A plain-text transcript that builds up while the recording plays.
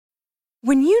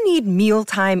When you need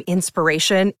mealtime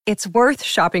inspiration, it's worth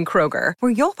shopping Kroger,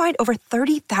 where you'll find over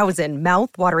 30,000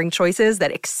 mouth-watering choices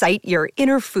that excite your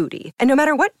inner foodie. And no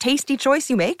matter what tasty choice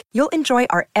you make, you'll enjoy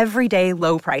our everyday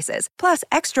low prices, plus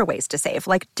extra ways to save,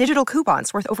 like digital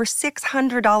coupons worth over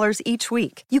 $600 each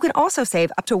week. You can also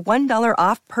save up to $1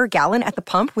 off per gallon at the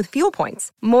pump with fuel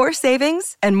points. More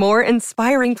savings and more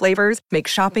inspiring flavors make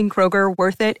shopping Kroger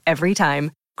worth it every time.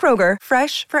 Kroger,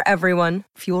 fresh for everyone.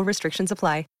 Fuel restrictions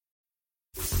apply.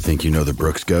 Think you know the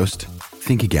Brooks Ghost?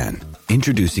 Think again.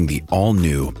 Introducing the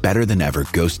all-new, better-than-ever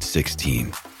Ghost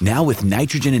 16. Now with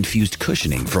nitrogen-infused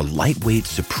cushioning for lightweight,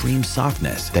 supreme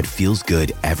softness that feels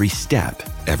good every step,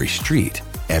 every street,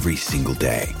 every single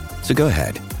day. So go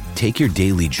ahead, take your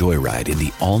daily joyride in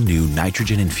the all-new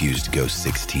nitrogen-infused Ghost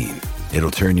 16.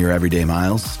 It'll turn your everyday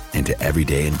miles into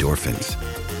everyday endorphins.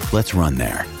 Let's run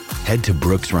there. Head to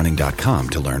brooksrunning.com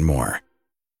to learn more.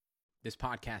 This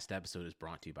podcast episode is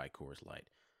brought to you by Coors Light.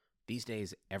 These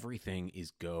days, everything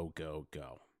is go, go,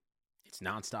 go. It's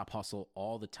nonstop hustle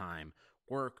all the time.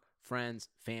 Work, friends,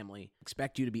 family,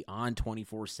 expect you to be on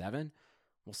 24/7?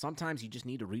 Well, sometimes you just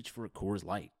need to reach for a Coors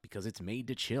Light because it's made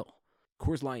to chill.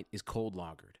 Coors Light is cold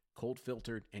lagered, cold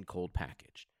filtered, and cold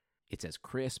packaged. It's as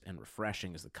crisp and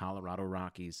refreshing as the Colorado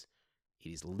Rockies. It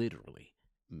is literally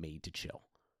made to chill.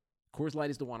 Coors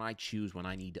Light is the one I choose when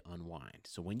I need to unwind.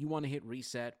 So when you want to hit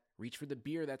reset, reach for the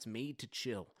beer that's made to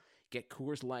chill. Get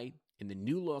Coors Light in the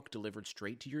new look delivered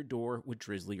straight to your door with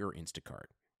Drizzly or Instacart.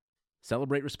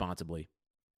 Celebrate responsibly.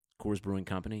 Coors Brewing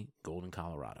Company, Golden,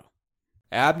 Colorado.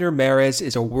 Abner Mares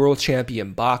is a world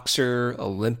champion boxer,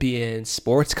 Olympian,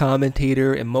 sports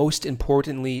commentator, and most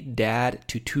importantly, dad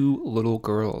to 2 little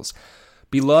girls.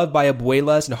 Beloved by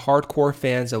abuelas and hardcore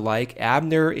fans alike,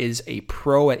 Abner is a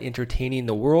pro at entertaining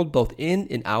the world both in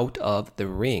and out of the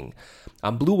ring.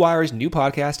 On Blue Wire's new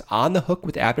podcast, On the Hook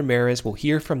with Abner Mares, we'll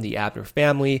hear from the Abner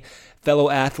family, fellow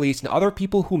athletes, and other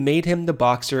people who made him the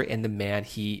boxer and the man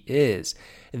he is.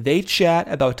 They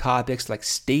chat about topics like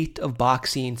state of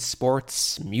boxing,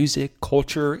 sports, music,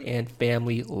 culture, and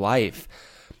family life.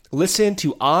 Listen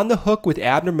to On the Hook with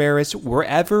Abner Mares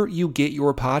wherever you get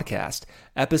your podcast.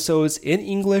 Episodes in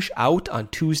English out on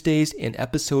Tuesdays and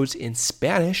episodes in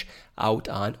Spanish out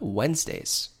on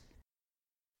Wednesdays.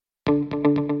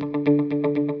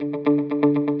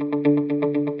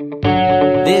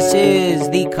 This is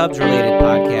the Cubs-related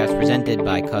podcast presented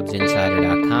by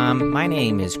CubsInsider.com. My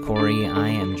name is Corey. I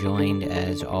am joined,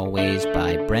 as always,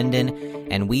 by Brendan,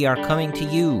 and we are coming to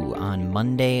you on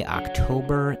Monday,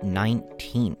 October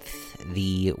 19th.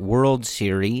 The World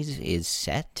Series is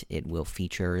set. It will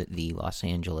feature the Los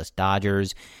Angeles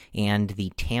Dodgers and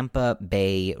the Tampa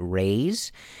Bay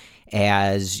Rays.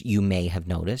 As you may have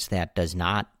noticed, that does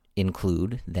not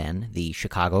include then the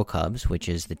Chicago Cubs, which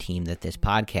is the team that this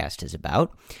podcast is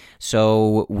about.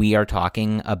 So we are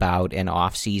talking about an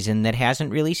offseason that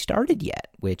hasn't really started yet,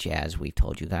 which, as we've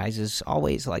told you guys, is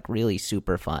always like really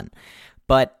super fun.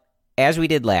 But as we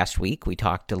did last week, we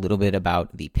talked a little bit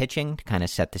about the pitching to kind of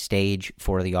set the stage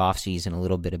for the offseason, a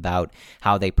little bit about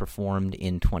how they performed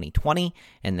in 2020,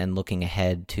 and then looking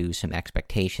ahead to some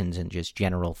expectations and just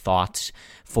general thoughts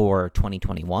for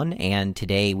 2021. And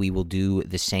today we will do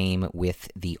the same with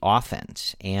the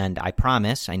offense. And I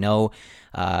promise, I know,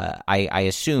 I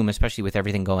assume, especially with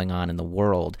everything going on in the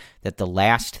world, that the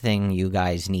last thing you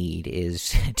guys need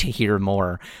is to hear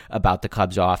more about the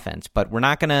Cubs offense. But we're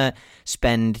not going to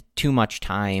spend too much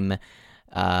time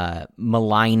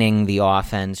maligning the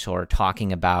offense or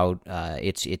talking about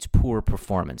its poor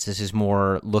performance. This is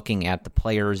more looking at the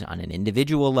players on an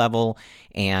individual level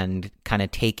and kind of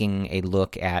taking a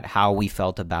look at how we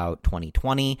felt about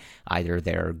 2020, either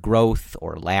their growth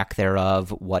or lack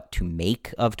thereof, what to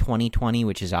make of 2020,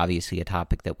 which is obviously a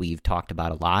topic that we've talked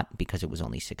about a lot because it was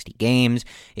only 60 games,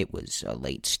 it was a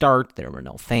late start, there were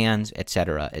no fans,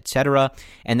 etc., etc.,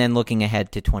 and then looking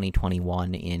ahead to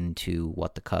 2021 into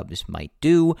what the Cubs might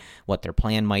do, what their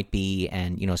plan might be,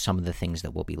 and some of the things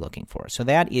that we'll be looking for. So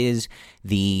that is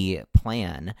the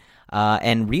plan.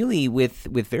 And really, with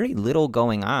very little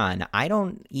going on, I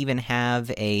don't even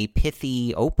have a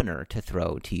pithy opener to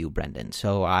throw to you, Brendan.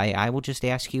 So I will just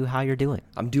ask you how you're doing.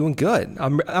 I'm doing good.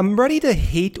 I'm ready to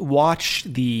hate watch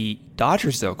the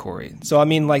Dodgers, though, Corey. So, I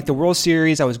mean, like the World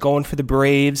Series, I was going for the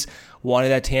Braves, wanted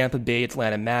that Tampa Bay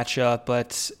Atlanta matchup,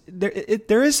 but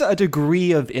there is a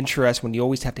degree of interest when you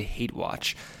always have to hate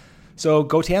watch. So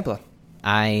go Tampa.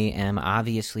 I am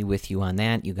obviously with you on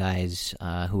that. You guys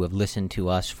who have listened to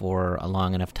us for a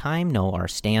long enough time know our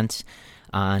stance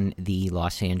on the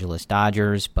Los Angeles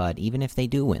Dodgers, but even if they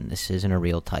do win, this isn't a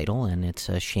real title, and it's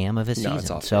a sham of a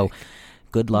season. So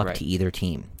good luck to either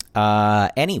team.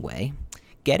 Anyway,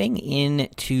 getting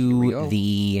into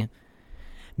the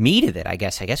meat of it, I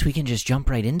guess we can just jump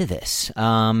right into this.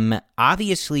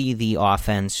 Obviously, the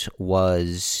offense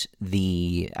was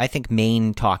the, I think,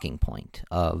 main talking point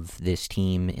of this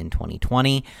team in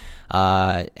 2020.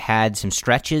 Had some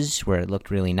stretches where it looked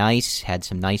really nice, had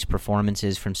some nice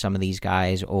performances from some of these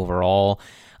guys overall,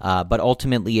 but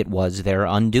ultimately it was their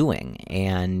undoing,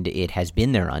 and it has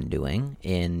been their undoing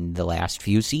in the last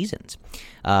few seasons.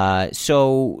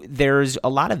 So there's a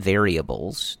lot of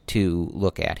variables to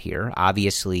look at here.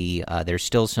 Obviously, there's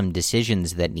still some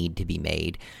decisions that need to be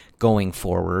made going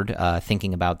forward,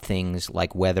 thinking about things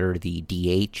like whether the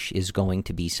DH is going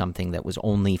to be something that was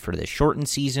only for the shortened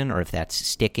season or if that's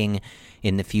sticking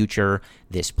in the future,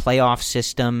 this playoff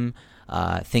system,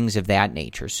 things of that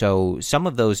nature. So some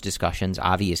of those discussions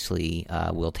obviously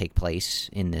will take place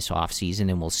in this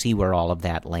offseason, and we'll see where all of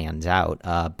that lands out.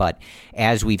 But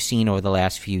as we've seen over the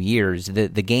last few years, the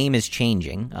game is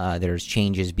changing. There's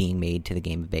changes being made to the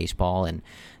game of baseball and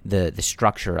the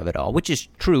structure of it all, which is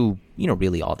true,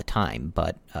 really all the time,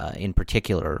 but in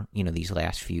particular, these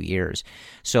last few years.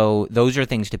 So those are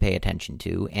things to pay attention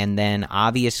to. And then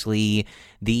obviously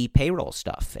the payroll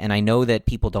stuff. And I know that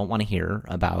people don't want to hear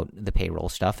about the payroll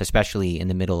stuff, especially in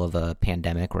the middle of a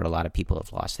pandemic where a lot of people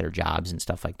have lost their jobs and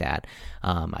stuff like that.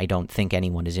 I don't think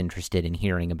anyone is interested in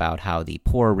hearing about how the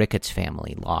poor Ricketts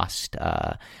family lost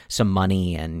some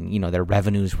money and, their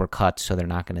revenues were cut, so they're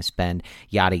not going to spend,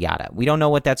 yada, yada. We don't know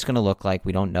what that's going to look like.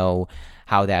 We don't know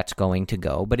how that's going to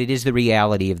go, but it is the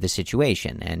reality of the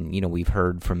situation. And, we've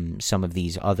heard from some of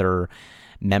these other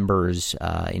members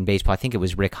in baseball. I think it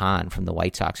was Rick Hahn from the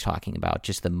White Sox talking about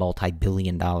just the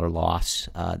multi-billion-dollar loss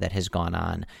that has gone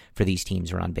on for these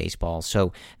teams around baseball.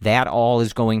 So that all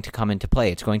is going to come into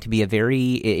play. It's going to be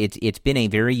it's been a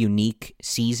very unique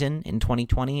season in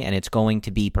 2020, and it's going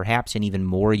to be perhaps an even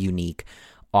more unique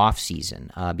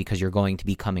off-season because you're going to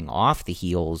be coming off the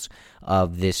heels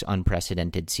of this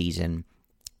unprecedented season,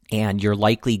 and you're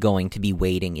likely going to be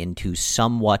wading into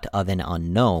somewhat of an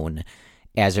unknown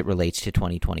as it relates to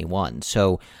 2021.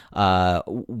 So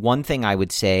one thing I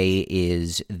would say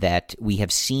is that we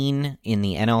have seen in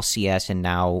the NLCS, and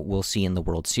now we'll see in the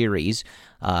World Series,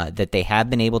 that they have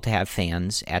been able to have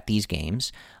fans at these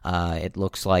games. It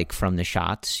looks like from the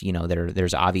shots,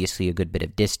 there's obviously a good bit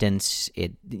of distance.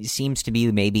 It seems to be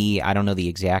maybe, I don't know the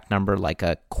exact number, like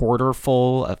a quarter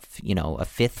full, a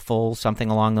fifth full, something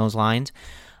along those lines.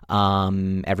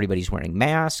 Everybody's wearing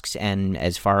masks, and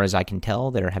as far as I can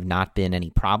tell, there have not been any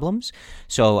problems.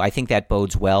 So I think that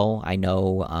bodes well. I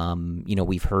know,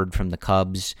 we've heard from the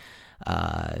Cubs,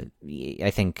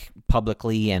 I think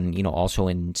publicly and, also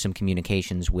in some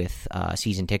communications with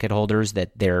season ticket holders,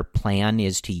 that their plan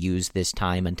is to use this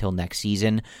time until next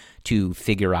season to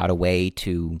figure out a way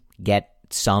to get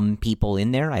some people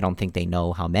in there. I don't think they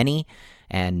know how many,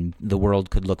 and the world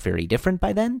could look very different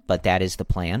by then, but that is the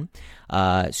plan.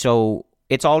 So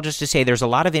it's all just to say there's a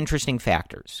lot of interesting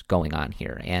factors going on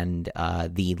here, and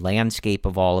the landscape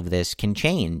of all of this can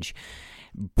change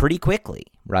pretty quickly,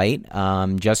 right?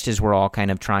 Just as we're all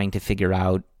kind of trying to figure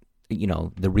out,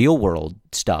 the real world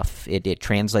stuff, it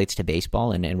translates to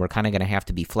baseball, and we're kind of going to have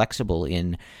to be flexible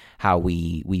in how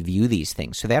we view these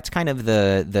things. So that's kind of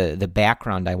the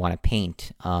background I want to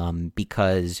paint,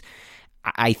 because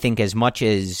I think as much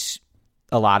as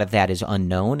a lot of that is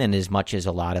unknown, and as much as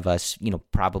a lot of us,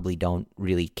 probably don't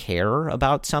really care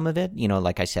about some of it,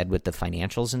 like I said, with the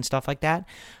financials and stuff like that,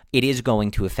 it is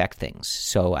going to affect things.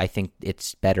 So I think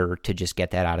it's better to just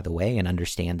get that out of the way and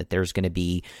understand that there's going to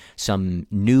be some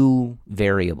new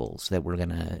variables that we're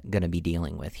going to be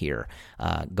dealing with here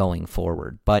going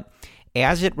forward. But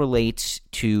as it relates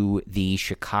to the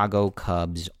Chicago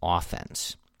Cubs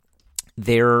offense,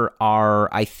 there are,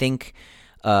 I think,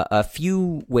 a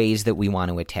few ways that we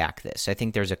want to attack this. I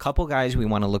think there's a couple guys we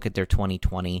want to look at their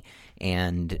 2020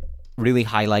 and really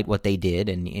highlight what they did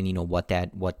and what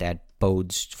that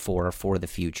bodes for the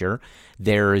future.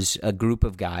 There's a group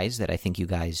of guys that I think you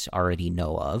guys already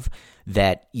know of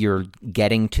that you're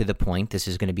getting to the point this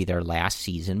is going to be their last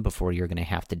season before you're going to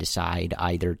have to decide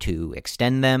either to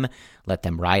extend them, let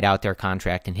them ride out their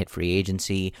contract and hit free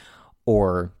agency,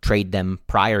 or trade them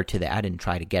prior to that and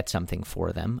try to get something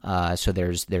for them. So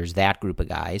there's that group of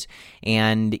guys.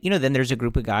 And, then there's a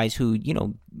group of guys who,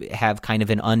 have kind of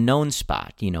an unknown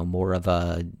spot, more of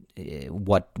a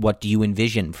what do you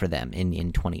envision for them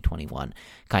in 2021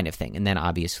 kind of thing. And then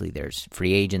obviously there's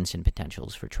free agents and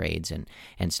potentials for trades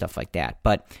and stuff like that.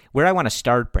 But where I want to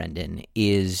start, Brendan,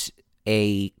 is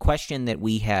a question that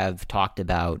we have talked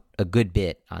about a good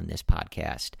bit on this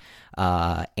podcast.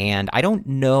 And I don't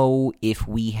know if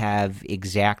we have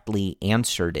exactly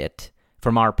answered it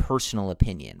from our personal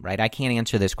opinion, right? I can't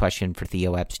answer this question for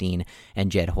Theo Epstein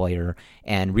and Jed Hoyer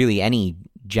and really any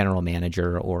general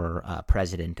manager or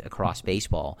president across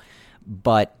baseball,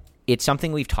 but it's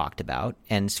something we've talked about.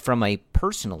 And from a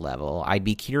personal level, I'd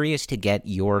be curious to get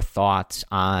your thoughts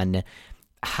on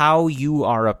how you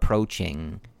are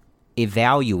approaching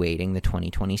evaluating the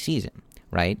 2020 season,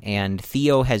 right? And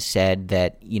Theo has said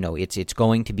that, it's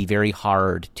going to be very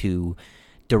hard to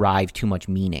derive too much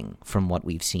meaning from what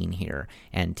we've seen here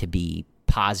and to be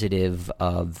positive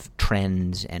of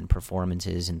trends and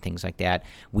performances and things like that.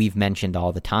 We've mentioned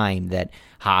all the time that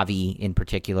Javi in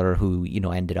particular, who,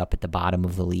 ended up at the bottom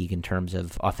of the league in terms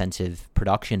of offensive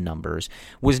production numbers,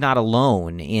 was not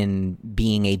alone in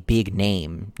being a big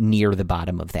name near the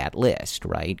bottom of that list,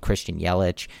 right? Christian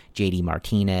Yelich, JD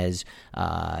Martinez,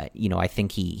 I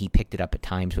think he picked it up at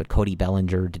times, but Cody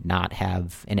Bellinger did not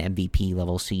have an MVP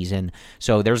level season.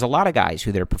 So there's a lot of guys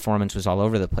who their performance was all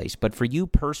over the place. But for you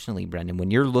personally, Brendan,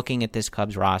 when you're looking at this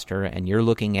Cubs roster and you're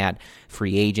looking at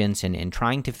free agents and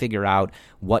trying to figure out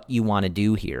what you want to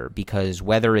do here, because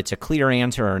whether it's a clear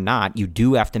answer or not, you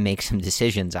do have to make some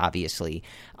decisions, obviously,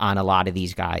 on a lot of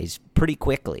these guys pretty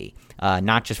quickly,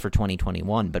 not just for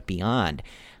 2021, but beyond.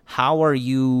 How are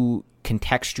you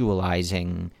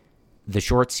contextualizing the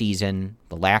short season,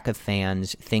 the lack of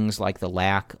fans, things like the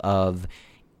lack of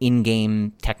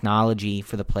in-game technology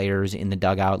for the players in the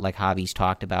dugout, like Javi's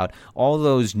talked about, all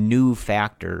those new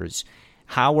factors?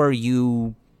 How are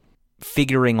you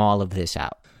figuring all of this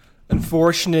out?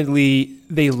 Unfortunately,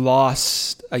 they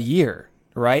lost a year,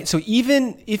 right? So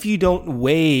even if you don't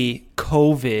weigh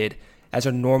COVID as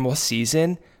a normal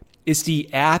season, it's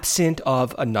the absence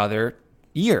of another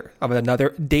year, of another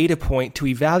data point to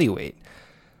evaluate.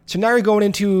 So now you're going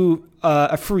into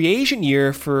a free agent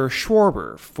year for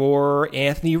Schwarber, for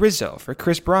Anthony Rizzo, for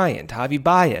Chris Bryant, Javi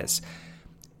Baez.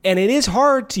 And it is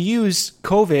hard to use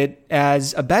COVID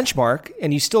as a benchmark,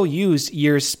 and you still use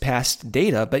years past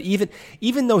data, but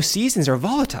even those seasons are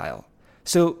volatile.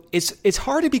 So it's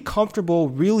hard to be comfortable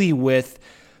really with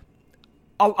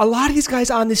a lot of these guys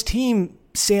on this team,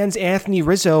 sans Anthony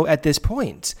Rizzo at this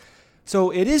point.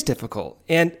 So it is difficult.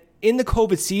 And in the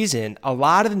COVID season, a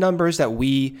lot of the numbers that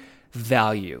we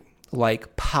value,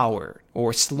 like power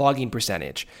or slugging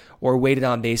percentage or weighted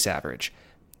on base average,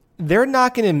 they're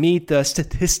not going to meet the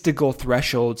statistical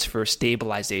thresholds for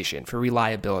stabilization, for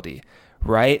reliability,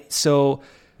 right? So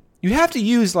you have to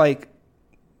use like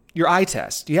your eye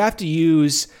test. You have to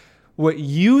use what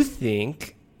you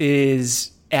think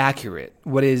is accurate,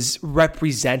 what is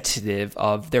representative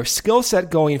of their skill set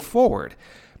going forward.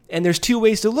 And there's two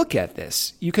ways to look at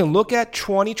this. You can look at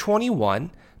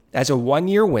 2021 as a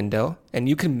one-year window, and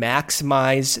you can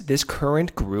maximize this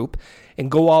current group and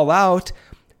go all out.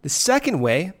 The second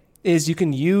way is you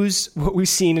can use what we've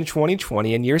seen in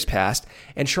 2020 and years past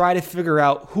and try to figure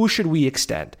out who should we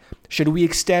extend. Should we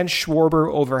extend Schwarber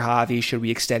over Javi? Should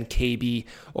we extend KB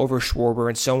over Schwarber?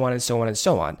 And so on and so on and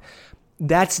so on.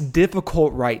 That's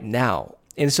difficult right now.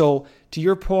 And so to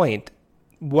your point,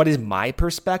 what is my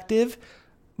perspective?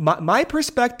 My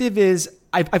perspective is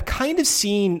I've kind of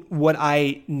seen what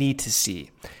I need to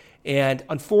see. And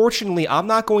unfortunately, I'm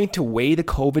not going to weigh the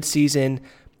COVID season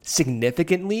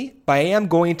significantly, but I am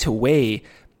going to weigh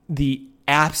the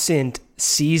absent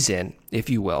season,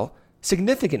 if you will,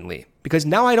 significantly, because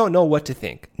now I don't know what to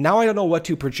think. Now I don't know what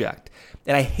to project.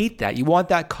 And I hate that. You want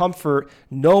that comfort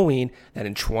knowing that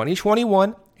in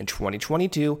 2021 and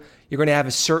 2022, you're going to have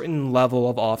a certain level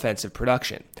of offensive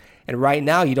production. And right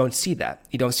now, you don't see that.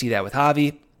 You don't see that with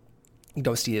Javi. You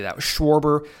don't see that with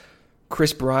Schwarber.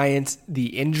 Chris Bryant, the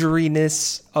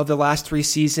injuriness of the last three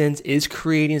seasons is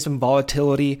creating some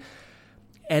volatility,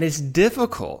 and it's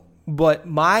difficult. But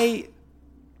my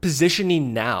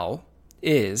positioning now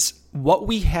is what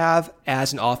we have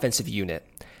as an offensive unit.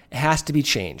 It has to be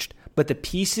changed, but the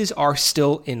pieces are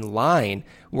still in line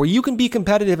where you can be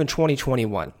competitive in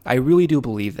 2021. I really do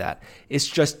believe that. It's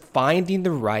just finding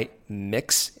the right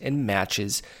mix and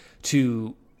matches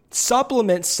to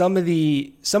supplement some of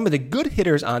the good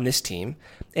hitters on this team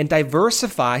and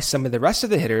diversify some of the rest of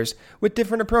the hitters with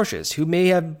different approaches who may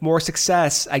have more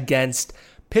success against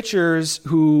pitchers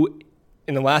who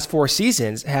in the last four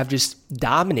seasons have just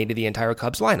dominated the entire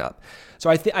Cubs lineup. So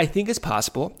I think it's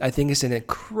possible. I think it's an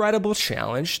incredible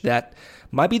challenge that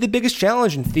might be the biggest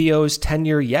challenge in Theo's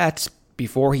tenure yet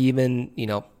before he even,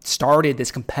 started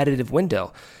this competitive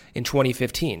window in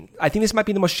 2015. I think this might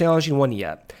be the most challenging one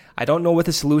yet. I don't know what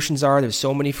the solutions are. There's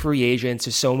so many free agents.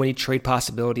 There's so many trade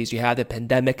possibilities. You have the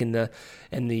pandemic and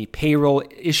the payroll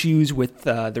issues with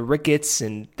the Ricketts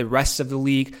and the rest of the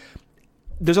league.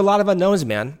 there's a lot of unknowns,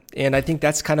 man. And I think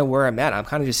that's kind of where I'm at. I'm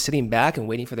kind of just sitting back and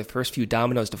waiting for the first few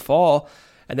dominoes to fall,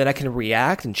 and then I can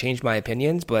react and change my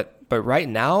opinions. But right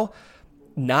now,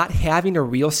 not having a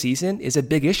real season is a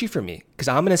big issue for me because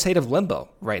I'm in a state of limbo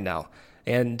right now.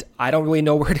 And I don't really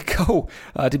know where to go,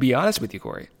 to be honest with you,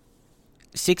 Corey.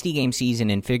 60-game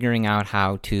season and figuring out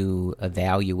how to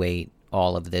evaluate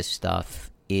all of this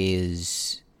stuff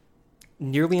is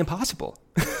nearly impossible.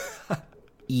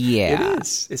 Yeah. It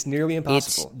is. It's nearly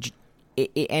impossible.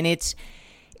 It's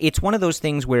one of those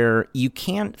things where you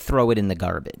can't throw it in the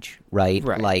garbage, right?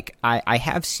 Like, I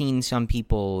have seen some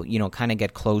people, kind of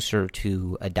get closer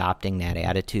to adopting that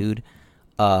attitude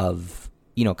of,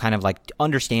 kind of like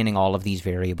understanding all of these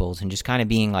variables and just kind of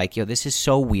being like, this is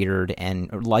so weird and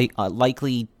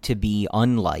likely to be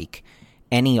unlike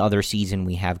any other season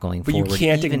we have going forward. But you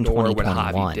can't even ignore what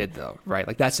Javi did, though, right?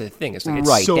 Like, that's the thing. It's like, it's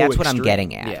right, so that's extreme. What I'm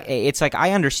getting at. Yeah. It's like,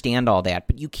 I understand all that,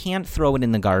 but you can't throw it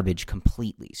in the garbage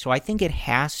completely. So I think it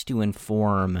has to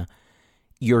inform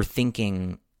your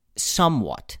thinking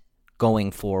somewhat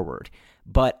going forward.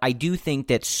 But I do think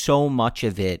that so much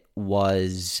of it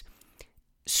was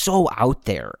so out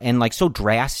there and like so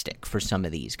drastic for some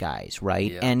of these guys,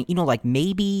 right? Yeah. And, like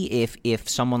maybe if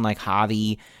someone like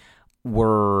Javi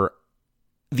were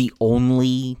the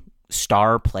only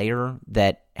star player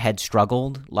that had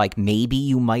struggled, like maybe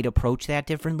you might approach that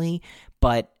differently.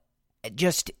 But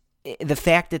just the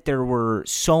fact that there were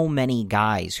so many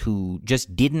guys who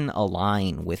just didn't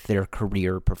align with their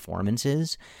career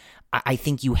performances, I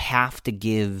think you have to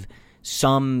give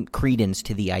some credence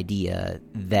to the idea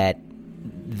that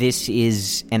this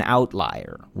is an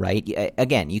outlier, right?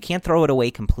 Again, you can't throw it away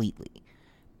completely,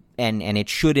 and it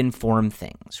should inform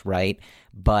things, right?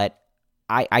 But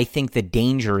I think the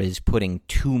danger is putting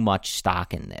too much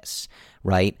stock in this,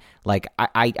 right? Like,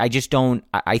 I just don't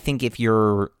 – I think if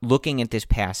you're looking at this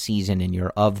past season and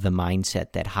you're of the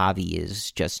mindset that Javi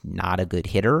is just not a good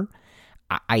hitter,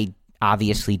 I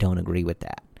obviously don't agree with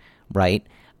that, right?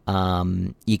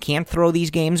 You can't throw these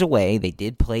games away. They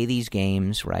did play these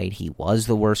games, right? He was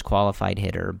the worst qualified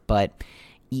hitter, but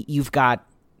you've got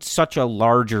such a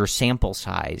larger sample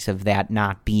size of that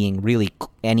not being really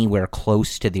anywhere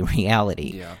close to the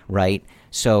reality, right?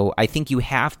 So I think you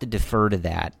have to defer to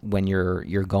that when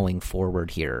you're going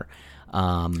forward here.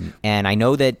 And I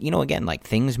know that, again, like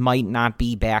things might not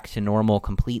be back to normal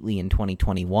completely in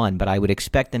 2021, but I would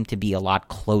expect them to be a lot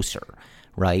closer,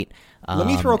 right? Let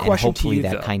me throw a question to you,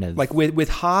 that though. Kind of, like with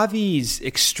Javi's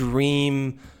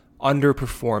extreme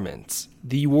underperformance,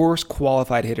 the worst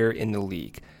qualified hitter in the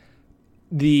league,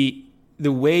 the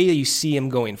way you see him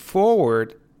going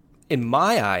forward, in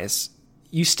my eyes,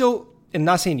 you still, and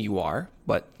not saying you are,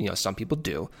 but some people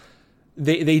do,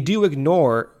 they do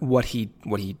ignore what he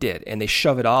did, and they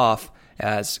shove it off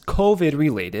as COVID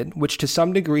related, which to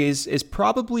some degree is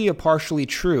probably a partially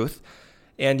truth.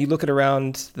 And you look at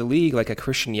around the league like a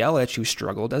Christian Yelich who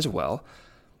struggled as well.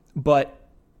 But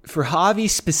for Javi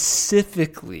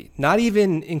specifically, not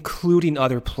even including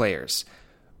other players,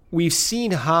 we've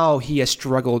seen how he has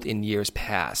struggled in years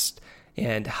past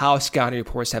and how scouting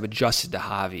reports have adjusted to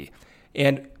Javi.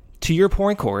 And to your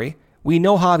point, Corey, we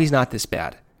know Javi's not this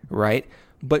bad, right?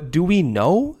 But do we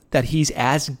know that he's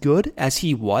as good as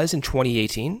he was in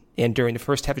 2018 and during the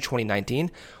first half of 2019?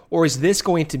 Or is this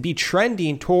going to be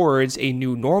trending towards a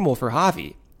new normal for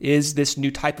Javi? Is this new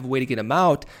type of way to get him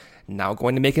out now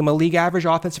going to make him a league average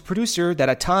offensive producer that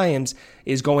at times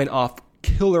is going off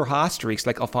killer hot streaks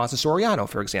like Alfonso Soriano,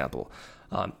 for example?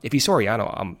 If he's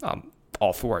Soriano, I'm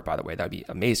all for it, by the way. That would be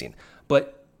amazing.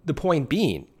 But the point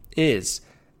being is,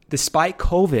 despite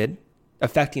COVID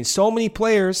affecting so many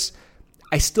players,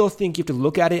 I still think you have to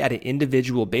look at it at an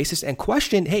individual basis and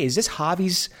question, hey, is this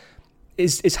Javi's...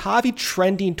 Is Javi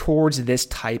trending towards this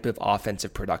type of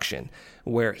offensive production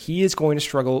where he is going to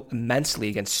struggle immensely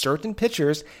against certain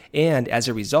pitchers, and as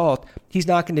a result, he's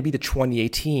not going to be the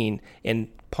 2018 and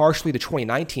partially the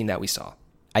 2019 that we saw?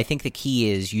 I think the key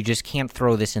is you just can't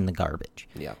throw this in the garbage.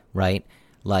 Yeah. Right?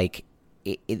 Like,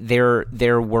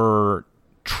 there were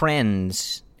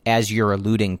trends, as you're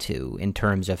alluding to, in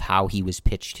terms of how he was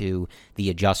pitched to,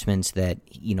 the adjustments that,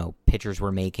 pitchers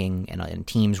were making and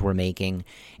teams were making,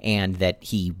 and that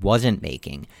he wasn't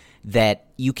making, that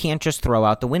you can't just throw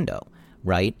out the window,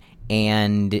 right?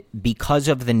 And because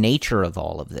of the nature of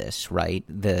all of this, right,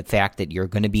 the fact that you're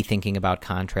going to be thinking about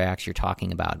contracts, you're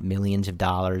talking about millions of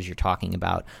dollars, you're talking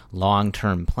about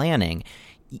long-term planning,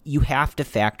 you have to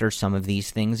factor some of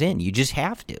these things in. You just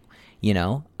have to.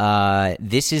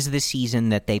 This is the season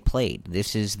that they played.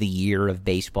 This is the year of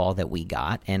baseball that we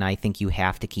got, and I think you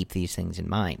have to keep these things in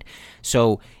mind.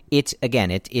 So it's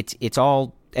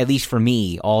all at least for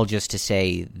me, all just to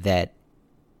say that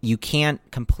you can't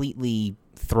completely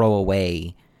throw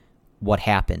away what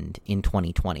happened in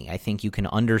 2020. I think you can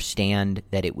understand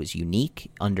that it was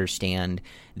unique, understand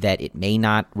that it may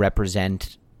not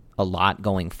represent a lot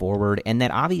going forward, and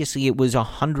that obviously it was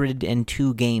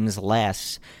 102 games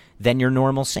less than your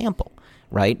normal sample,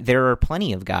 right? There are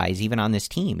plenty of guys, even on this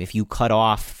team, if you cut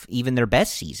off even their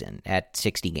best season at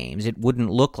 60 games, it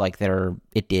wouldn't look like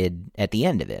it did at the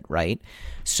end of it, right?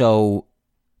 So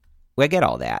I get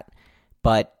all that.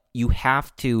 But you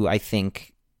have to, I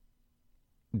think,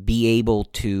 be able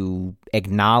to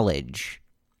acknowledge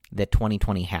that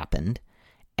 2020 happened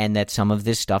and that some of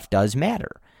this stuff does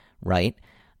matter, right?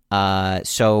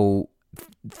 So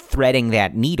threading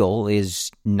that needle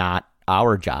is not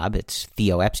our job. It's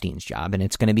Theo Epstein's job, and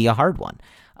it's going to be a hard one.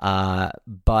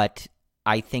 But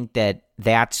I think that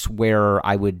that's where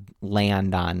I would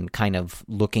land on kind of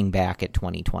looking back at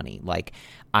 2020. Like,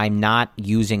 I'm not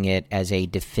using it as a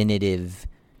definitive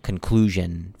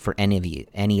conclusion for any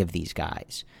of these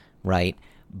guys, right?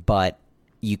 But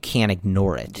you can't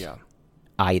ignore it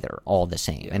either, all the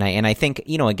same. And I think,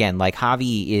 again, like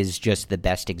Javi is just the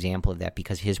best example of that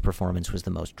because his performance was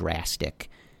the most drastic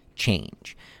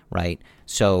change, right?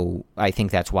 So I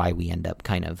think that's why we end up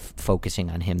kind of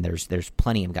focusing on him. There's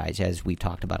plenty of guys, as we've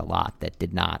talked about a lot, that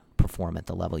did not perform at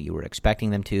the level you were expecting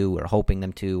them to or hoping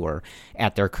them to or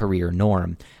at their career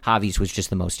norm. Javi's was just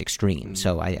the most extreme.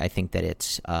 So I think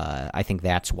that I think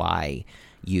that's why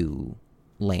you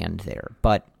land there.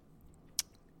 But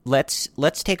let's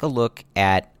take a look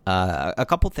at a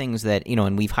couple things that,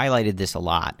 and we've highlighted this a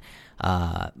lot.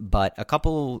 But a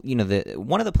couple,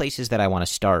 one of the places that I want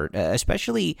to start,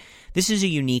 especially this is a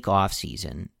unique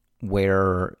offseason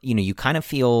where, you kind of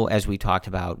feel, as we talked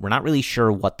about, we're not really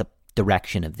sure what the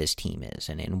direction of this team is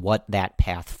and what that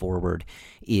path forward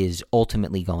is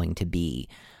ultimately going to be.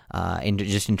 In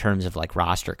terms of like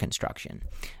roster construction.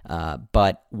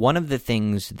 But one of the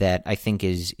things that I think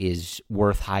is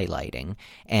worth highlighting,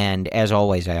 and as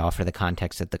always, I offer the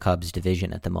context that the Cubs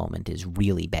division at the moment is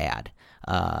really bad.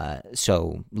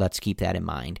 So let's keep that in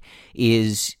mind,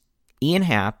 is Ian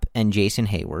Happ and Jason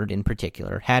Heyward in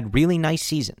particular had really nice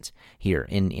seasons here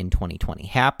in 2020.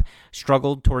 Happ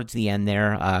struggled towards the end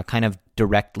there, kind of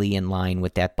directly in line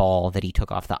with that ball that he took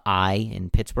off the eye in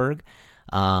Pittsburgh.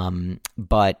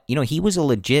 But, he was a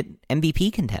legit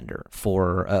MVP contender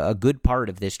for a good part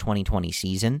of this 2020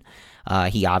 season.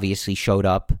 He obviously showed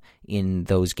up in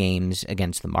those games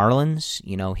against the Marlins,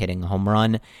 hitting a home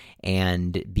run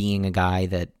and being a guy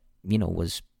that,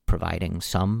 was providing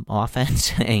some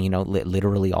offense,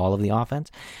 literally all of the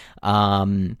offense.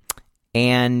 And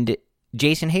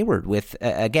Jason Heyward with,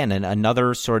 again,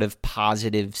 another sort of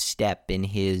positive step in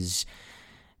his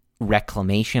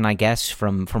reclamation, I guess,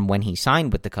 from when he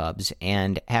signed with the Cubs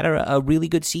and had a really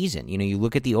good season. You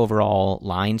look at the overall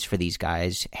lines for these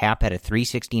guys. Happ had a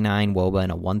 369 WOBA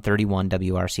and a 131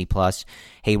 WRC+.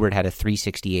 Heyward had a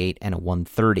 368 and a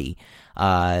 130.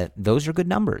 Those are good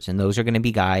numbers, and those are going to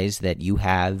be guys that you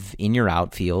have in your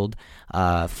outfield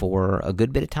for a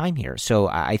good bit of time here. So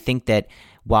I think that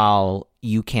while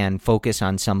you can focus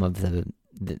on some of the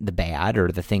bad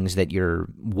or the things that you're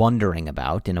wondering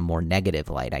about in a more negative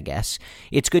light, I guess,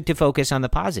 it's good to focus on the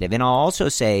positive. And I'll also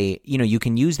say, you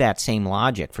can use that same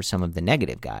logic for some of the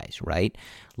negative guys, right?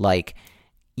 Like,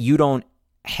 you don't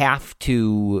have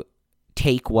to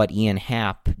take what Ian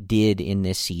Happ did in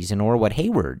this season or what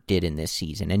Heyward did in this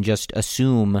season and just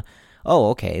assume, oh,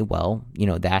 okay, well,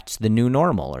 that's the new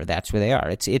normal or that's where they are.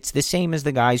 It's the same as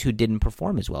the guys who didn't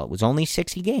perform as well. It was only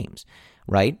 60 games,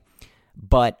 right?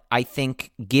 But I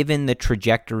think given the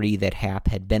trajectory that Happ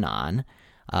had been on,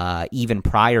 even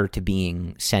prior to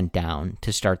being sent down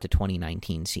to start the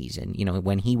 2019 season,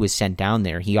 when he was sent down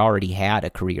there, he already had a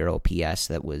career OPS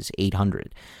that was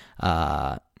 800.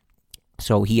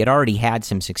 So he had already had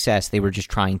some success. They were just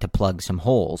trying to plug some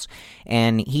holes.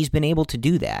 And he's been able to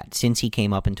do that since he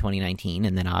came up in 2019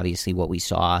 and then obviously what we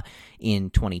saw in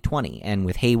 2020. And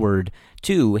with Heyward,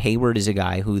 too, Heyward is a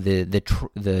guy who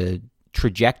the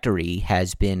trajectory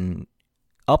has been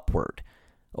upward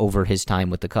over his time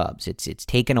with the Cubs. It's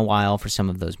taken a while for some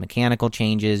of those mechanical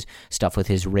changes, stuff with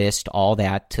his wrist, all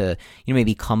that to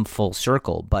maybe come full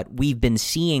circle. But we've been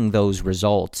seeing those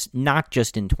results not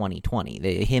just in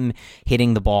 2020. Him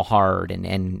hitting the ball hard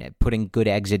and putting good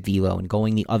exit velo and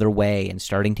going the other way and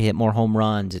starting to hit more home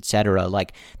runs, etc.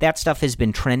 Like, that stuff has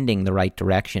been trending the right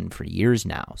direction for years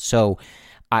now. So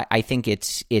I think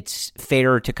it's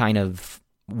fair to kind of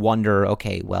wonder,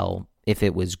 okay, well, if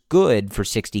it was good for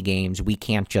 60 games, we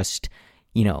can't just,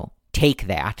 take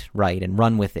that, right, and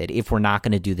run with it if we're not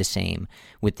going to do the same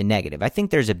with the negative. I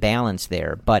think there's a balance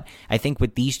there, but I think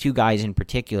with these two guys in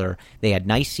particular, they had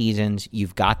nice seasons.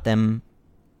 You've got them,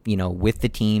 with the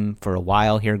team for a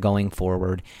while here going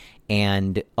forward,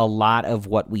 and a lot of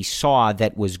what we saw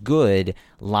that was good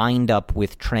lined up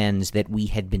with trends that we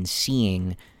had been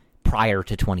seeing prior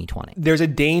to 2020. There's a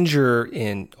danger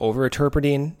in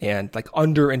over-interpreting and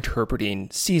under-interpreting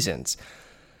seasons.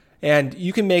 And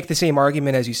you can make the same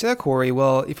argument as you said, Corey.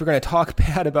 Well, if we're going to talk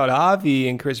bad about Avi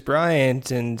and Chris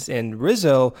Bryant and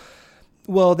Rizzo,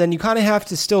 well, then you kind of have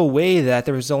to still weigh that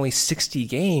there was only 60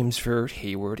 games for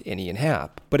Hayward and Ian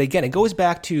Happ. But again, it goes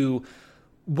back to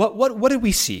what did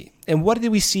we see? And what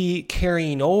did we see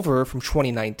carrying over from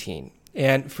 2019?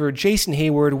 And for Jason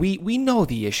Hayward, we know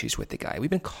the issues with the guy. We've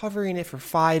been covering it for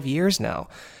 5 years now.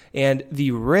 And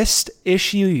the wrist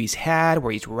issue he's had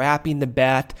where he's wrapping the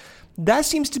bat, that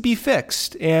seems to be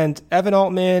fixed. And Evan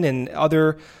Altman and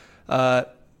other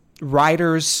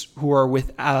writers who are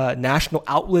with national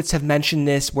outlets have mentioned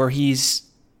this, where he's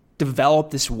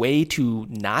developed this way to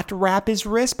not wrap his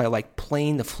wrist by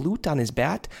playing the flute on his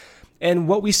bat. And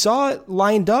what we saw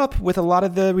lined up with a lot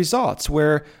of the results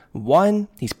where, one,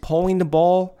 he's pulling the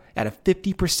ball at a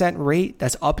 50% rate.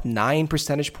 That's up 9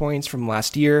 percentage points from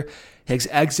last year. His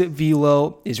exit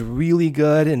velo is really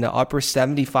good in the upper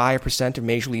 75% of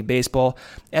Major League Baseball.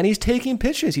 And he's taking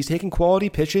pitches. He's taking quality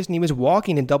pitches, and he was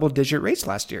walking in double-digit rates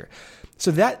last year.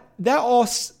 So that all,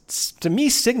 to me,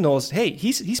 signals, hey,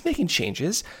 he's making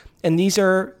changes, and these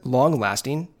are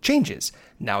long-lasting changes.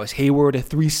 Now, is Hayward a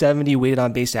 370 weighted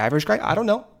on base average guy? I don't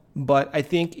know. But I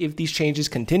think if these changes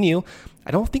continue,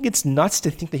 I don't think it's nuts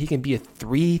to think that he can be a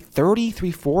 330,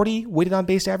 340 weighted on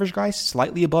base average guy,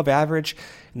 slightly above average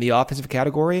in the offensive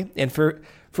category. And for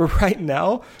right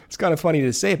now, it's kind of funny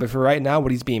to say, but for right now,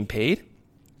 what he's being paid,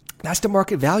 that's the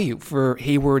market value for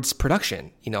Hayward's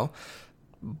production.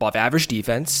 Above average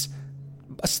defense,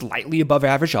 a slightly above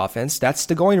average offense. That's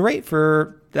the going rate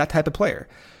for that type of player.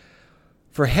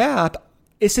 For Happ,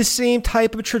 it's the same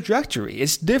type of trajectory.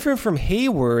 It's different from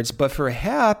Hayward's, but for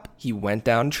Happ, he went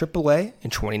down to AAA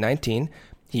in 2019.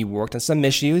 He worked on some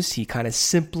issues. He kind of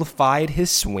simplified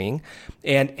his swing.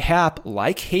 And Happ,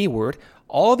 like Hayward,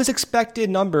 all of his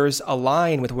expected numbers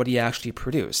align with what he actually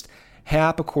produced.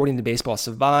 Happ, according to Baseball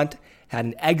Savant, had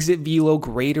an exit velo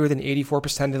greater than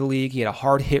 84% of the league. He had a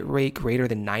hard hit rate greater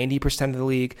than 90% of the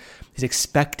league. His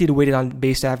expected weighted on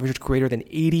base average greater than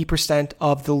 80%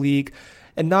 of the league.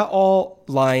 And not all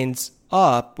lines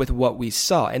up with what we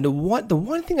saw. And the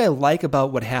one thing I like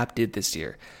about what Happ did this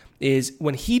year is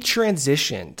when he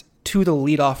transitioned to the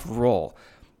leadoff role,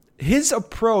 his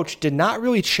approach did not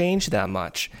really change that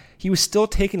much. He was still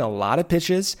taking a lot of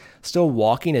pitches, still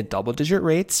walking at double-digit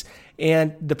rates,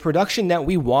 and the production that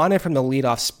we wanted from the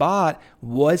leadoff spot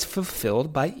was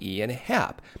fulfilled by Ian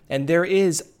Happ. And there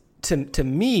is, to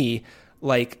me,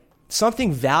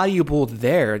 something valuable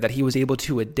there that he was able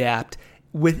to adapt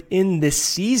within this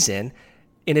season,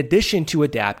 in addition to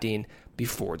adapting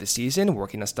before the season,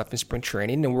 working on stuff in spring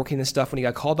training, and working on stuff when he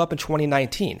got called up in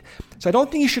 2019. So I don't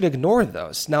think you should ignore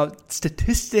those. Now,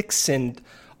 statistics and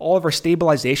all of our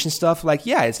stabilization stuff,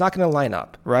 it's not going to line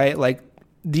up, right?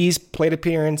 These plate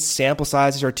appearance sample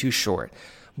sizes are too short.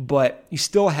 But you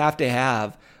still have to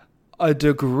have a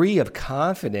degree of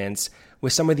confidence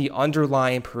with some of the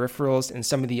underlying peripherals and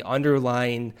some of the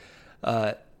underlying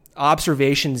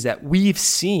observations that we've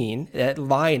seen that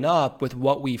line up with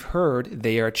what we've heard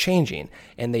they are changing.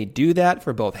 And they do that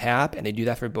for both Happ and they do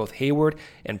that for both Hayward.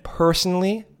 And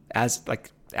personally, as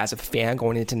a fan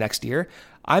going into next year,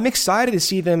 I'm excited to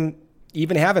see them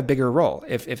even have a bigger role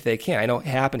if they can. I know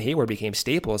Happ and Hayward became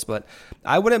staples, but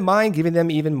I wouldn't mind giving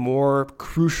them even more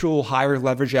crucial, higher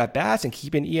leverage at bats and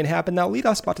keeping Ian Happ in that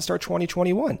leadoff spot to start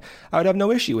 2021. I would have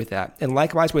no issue with that. And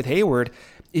likewise with Hayward,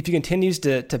 if he continues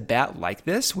to bat like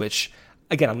this, which,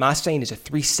 again, I'm not saying he's a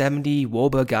 370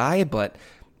 WOBA guy, but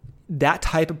that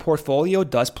type of portfolio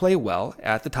does play well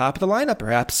at the top of the lineup,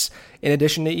 perhaps in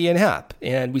addition to Ian Happ.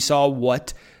 And we saw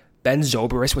what Ben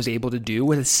Zobrist was able to do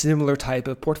with a similar type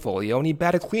of portfolio, and he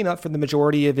batted cleanup for the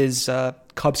majority of his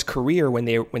Cubs career when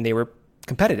they were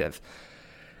competitive.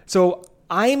 So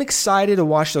I'm excited to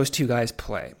watch those two guys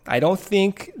play. I don't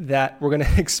think that we're going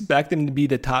to expect them to be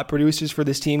the top producers for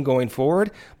this team going forward,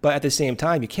 but at the same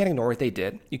time, you can't ignore what they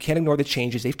did. You can't ignore the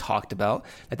changes they've talked about,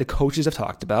 that the coaches have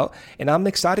talked about, and I'm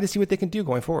excited to see what they can do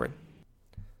going forward.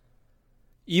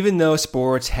 Even though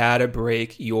sports had a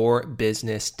break, your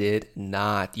business did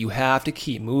not. You have to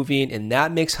keep moving, and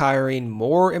that makes hiring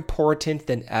more important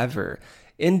than ever.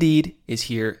 Indeed is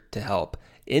here to help.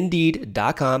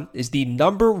 Indeed.com is the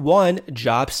 #1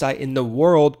 job site in the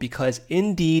world because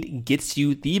Indeed gets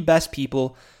you the best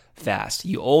people fast.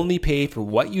 You only pay for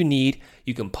what you need.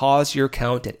 You can pause your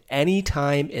account at any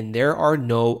time, and there are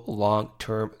no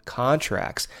long-term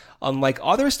contracts. Unlike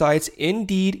other sites,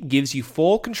 Indeed gives you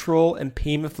full control and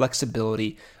payment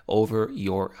flexibility over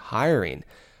your hiring.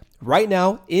 Right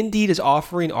now, Indeed is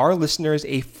offering our listeners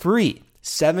a free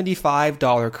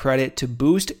 $75 credit to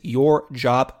boost your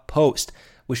job post,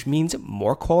 which means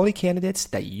more quality candidates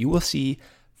that you will see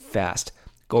fast.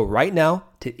 Go right now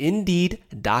to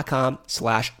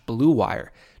Indeed.com/Blue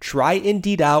Wire. Try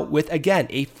Indeed out with, again,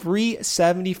 a free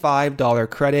 $75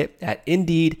 credit at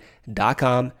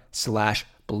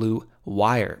Indeed.com/Blue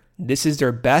Wire. This is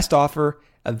their best offer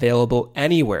available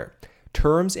anywhere.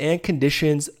 Terms and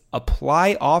conditions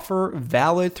apply. Offer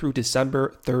valid through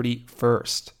December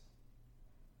 31st.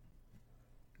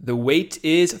 The wait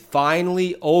is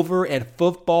finally over and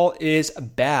football is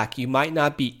back. You might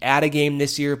not be at a game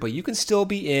this year, but you can still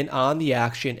be in on the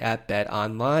action at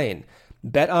BetOnline.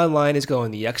 BetOnline is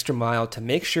going the extra mile to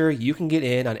make sure you can get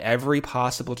in on every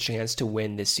possible chance to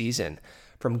win this season.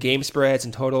 From game spreads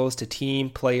and totals to team,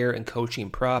 player, and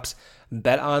coaching props,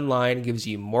 BetOnline gives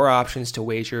you more options to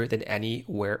wager than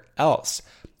anywhere else.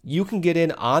 You can get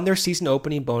in on their season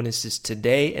opening bonuses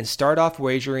today and start off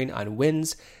wagering on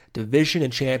wins, division,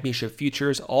 and championship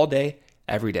futures all day,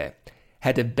 every day.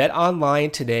 Head to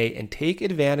BetOnline today and take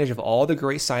advantage of all the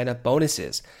great sign-up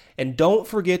bonuses. And don't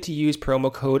forget to use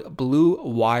promo code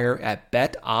BLUEWIRE at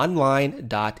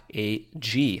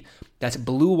betonline.ag. That's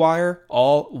Blue Wire,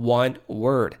 all one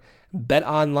word.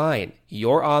 BetOnline,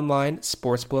 your online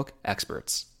sportsbook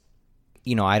experts.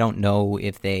 You know, I don't know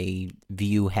if they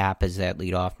view Happ as that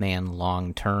leadoff man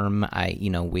long term.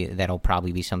 That'll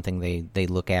probably be something they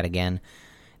look at again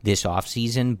this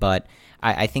offseason, but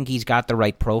I think he's got the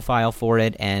right profile for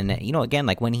it. And, again,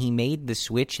 like when he made the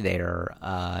switch there,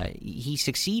 he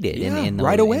succeeded in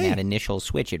right away. In that initial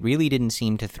switch. It really didn't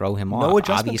seem to throw him off.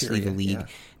 Obviously, the league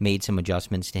made some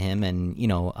adjustments to him. And,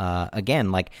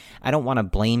 again, like I don't want to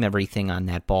blame everything on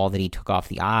that ball that he took off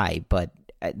the eye, but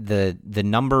the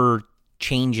number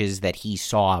changes that he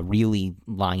saw really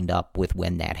lined up with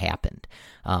when that happened.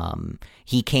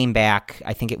 He came back,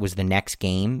 I think it was the next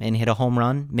game, and hit a home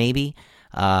run, maybe.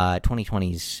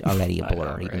 2020's already a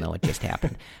blur, even though it just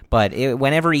happened. But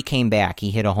whenever he came back, he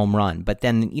hit a home run. But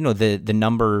then, the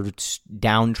numbers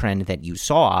downtrend that you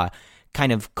saw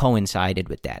kind of coincided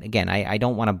with that. Again, I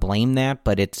don't want to blame that,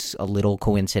 but it's a little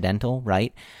coincidental,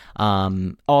 right?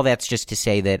 All that's just to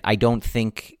say that I don't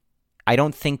think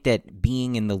that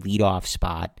being in the leadoff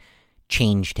spot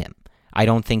changed him. I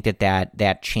don't think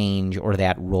that change or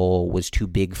that role was too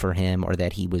big for him or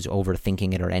that he was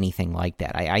overthinking it or anything like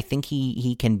that. I think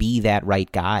he can be that right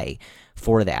guy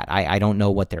for that. I don't know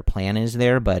what their plan is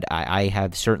there, but I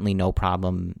have certainly no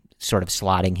problem sort of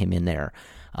slotting him in there.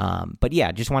 But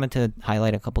yeah, just wanted to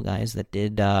highlight a couple guys that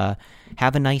did have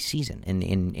a nice season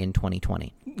in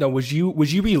 2020. Now, would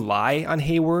you rely on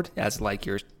Hayward as like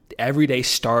your everyday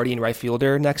starting right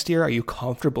fielder next year? Are you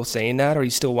comfortable saying that, or you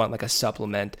still want like a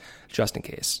supplement just in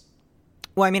case?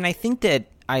 Well, I mean, I think that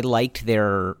I liked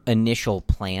their initial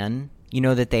plan,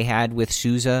 that they had with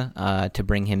Souza to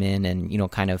bring him in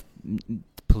and, kind of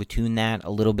platoon that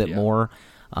a little bit more.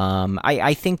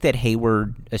 I think that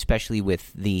Hayward, especially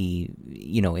with the,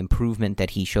 improvement that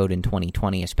he showed in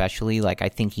 2020, especially, like I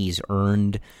think he's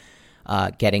earned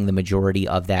getting the majority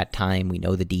of that time. We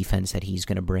know the defense that he's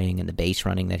going to bring and the base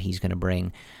running that he's going to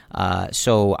bring.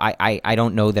 So I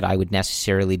don't know that I would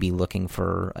necessarily be looking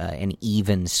for an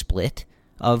even split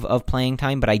of playing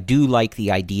time, but I do like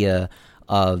the idea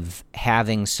of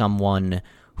having someone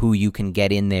who you can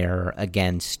get in there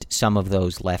against some of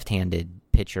those left-handed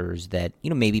pitchers that,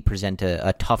 maybe present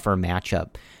a tougher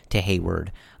matchup to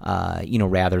Hayward,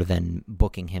 rather than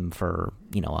booking him for,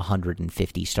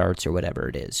 150 starts or whatever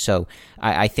it is. So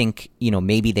I think,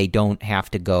 maybe they don't have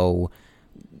to go,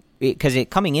 because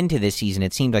coming into this season,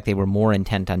 it seemed like they were more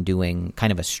intent on doing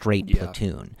kind of a straight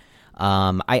platoon.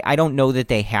 I don't know that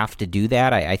they have to do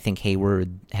that. I think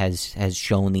Hayward has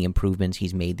shown the improvements.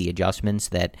 He's made the adjustments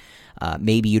that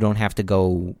maybe you don't have to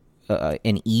go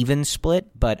an even split,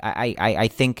 but I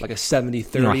think like a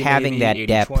 70-30, having maybe,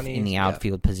 that depth 80-20, in the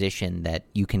outfield position that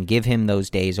you can give him those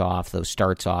days off, those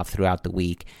starts off throughout the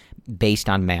week based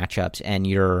on matchups, and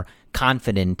you're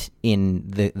confident in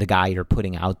the guy you're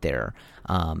putting out there,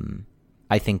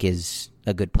 I think is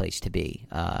a good place to be.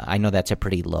 I know that's a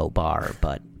pretty low bar,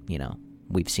 but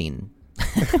we've seen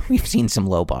we've seen some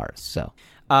low bars.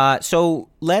 So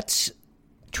let's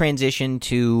transition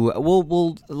to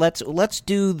let's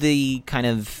do the kind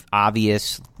of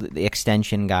obvious the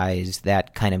extension guys,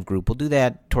 that kind of group. We'll do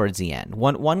that towards the end.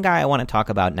 One guy I want to talk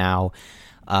about now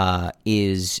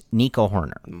is Nico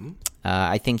Hoerner.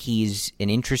 I think he's an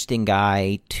interesting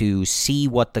guy to see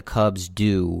what the Cubs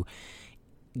do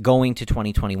going to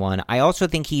 2021. I also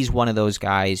think he's one of those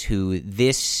guys who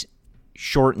this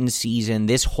shortened season,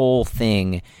 this whole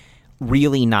thing,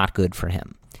 really not good for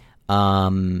him.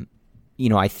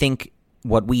 I think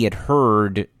what we had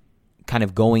heard kind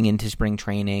of going into spring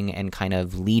training and kind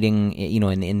of leading,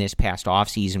 in this past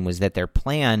offseason was that their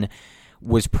plan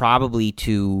was probably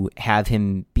to have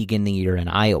him begin the year in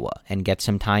Iowa and get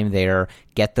some time there,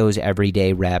 get those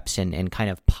everyday reps and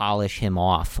kind of polish him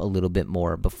off a little bit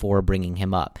more before bringing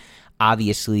him up.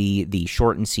 Obviously, the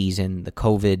shortened season, the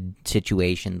COVID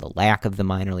situation, the lack of the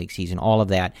minor league season, all of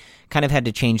that kind of had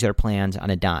to change their plans on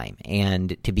a dime.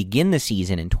 And to begin the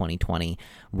season in 2020,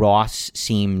 Ross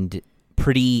seemed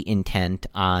pretty intent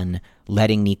on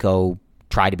letting Nico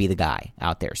try to be the guy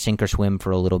out there, sink or swim for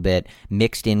a little bit,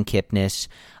 mixed in Kipnis.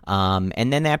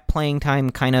 And then that playing time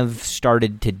kind of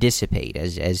started to dissipate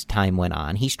as time went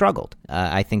on. He struggled.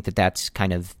 I think that's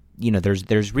kind of,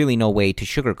 there's really no way to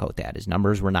sugarcoat that. His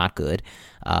numbers were not good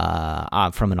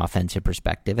from an offensive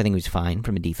perspective. I think he was fine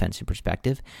from a defensive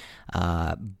perspective.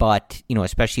 But,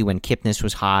 especially when Kipnis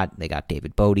was hot, they got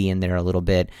David Bote in there a little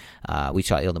bit. We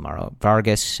saw Ildemaro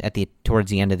Vargas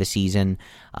towards the end of the season.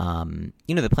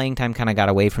 The playing time kind of got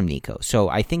away from Nico. So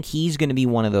I think he's going to be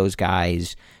one of those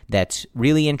guys that's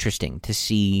really interesting to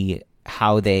see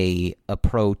how they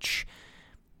approach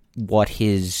what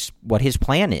his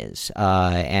plan is.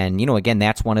 And, again,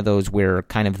 that's one of those where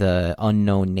kind of the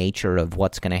unknown nature of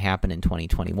what's going to happen in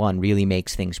 2021 really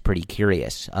makes things pretty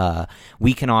curious.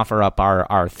 We can offer up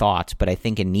our thoughts, but I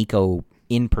think in Nico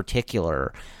in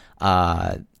particular,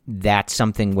 that's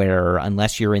something where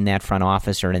unless you're in that front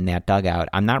office or in that dugout,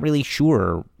 I'm not really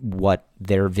sure what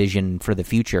their vision for the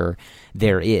future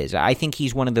there is. I think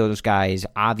he's one of those guys,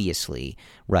 obviously,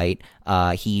 right?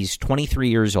 He's 23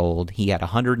 years old. He had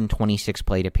 126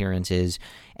 plate appearances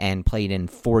and played in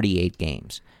 48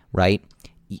 games, right?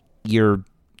 You're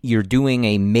doing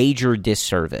a major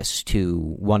disservice to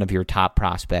one of your top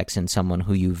prospects and someone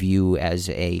who you view as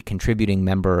a contributing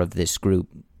member of this group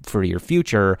for your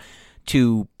future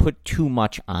to put too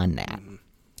much on that,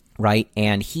 right?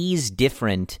 And he's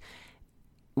different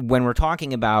when we're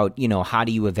talking about, how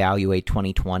do you evaluate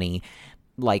 2020?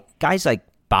 Like guys like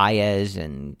Baez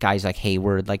and guys like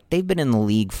Hayward, like they've been in the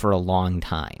league for a long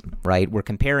time, right? We're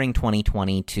comparing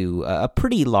 2020 to a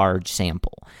pretty large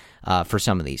sample for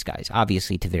some of these guys,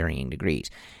 obviously to varying degrees.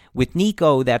 With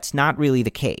Nico, that's not really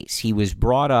the case. He was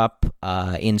brought up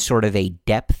in sort of a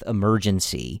depth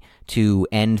emergency to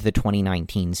end the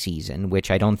 2019 season, which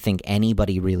I don't think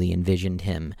anybody really envisioned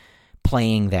him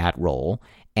playing that role.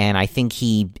 And I think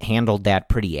he handled that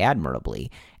pretty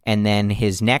admirably. And then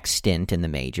his next stint in the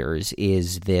majors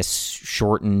is this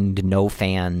shortened, no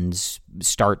fans,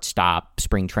 start-stop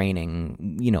spring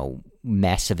training,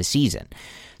 mess of a season.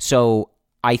 So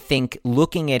I think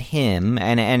looking at him,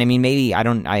 and I mean, maybe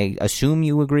I assume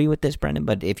you agree with this, Brendan,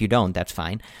 but if you don't, that's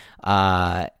fine.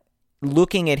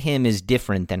 Looking at him is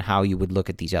different than how you would look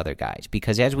at these other guys,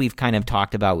 because as we've kind of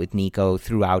talked about with Nico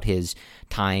throughout his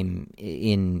time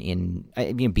in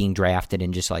being drafted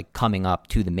and just like coming up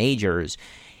to the majors,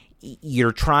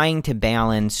 you're trying to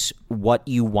balance what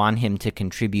you want him to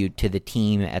contribute to the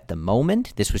team at the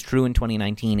moment. This was true in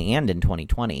 2019 and in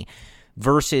 2020.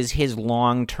 Versus his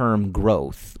long-term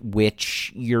growth,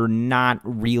 which you're not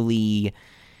really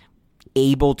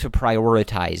able to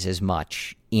prioritize as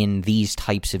much in these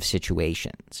types of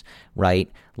situations,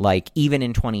 right? Like even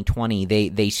in 2020,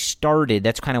 they started,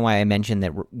 that's kind of why I mentioned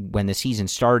that when the season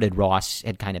started, Ross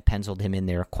had kind of penciled him in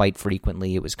there quite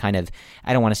frequently. It was kind of,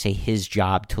 I don't want to say his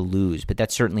job to lose, but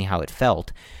that's certainly how it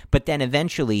felt. But then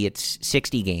eventually it's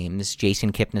 60 games.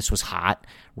 Jason Kipnis was hot,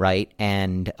 right?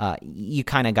 And you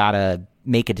kind of got to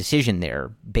make a decision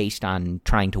there based on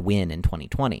trying to win in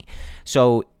 2020.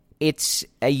 So it's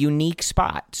a unique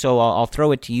spot. So I'll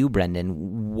throw it to you,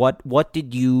 Brendan. What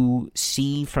did you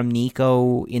see from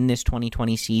Nico in this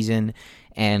 2020 season,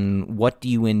 and what do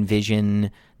you envision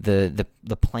the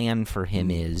plan for him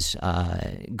is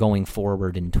going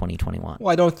forward in 2021?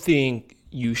 Well, I don't think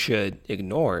you should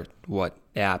ignore what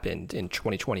happened in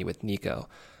 2020 with Nico.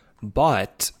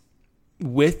 But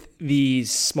with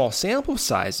these small sample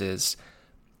sizes,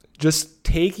 just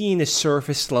taking the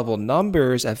surface level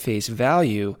numbers at face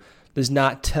value does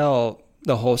not tell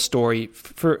the whole story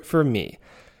for me.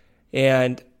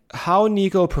 And how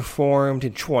Nico performed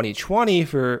in 2020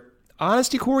 for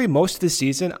honestly, Corey, most of the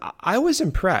season, I was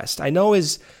impressed. I know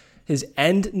his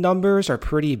end numbers are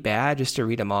pretty bad. Just to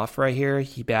read them off right here,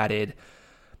 he batted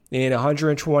in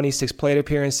 126 plate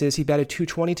appearances. He batted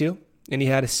 .222, and he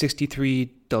had a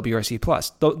 63 WRC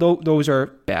plus. Those are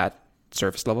bad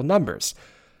surface level numbers.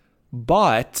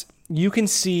 But you can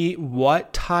see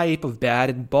what type of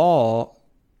batted ball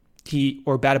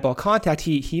contact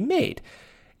he made.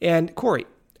 And Corey,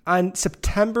 on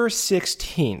September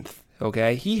 16th,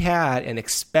 okay, he had an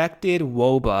expected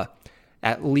WOBA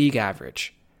at league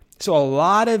average. So a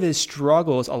lot of his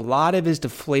struggles, a lot of his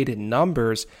deflated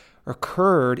numbers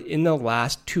occurred in the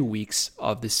last 2 weeks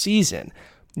of the season.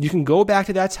 You can go back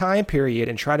to that time period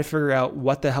and try to figure out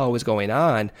what the hell was going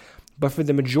on. But for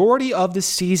the majority of the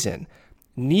season,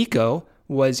 Nico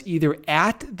was either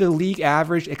at the league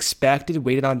average expected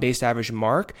weighted on base average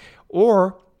mark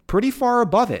or pretty far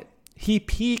above it. He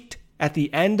peaked at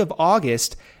the end of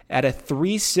August at a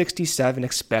 367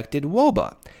 expected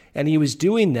WOBA. And he was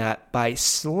doing that by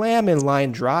slamming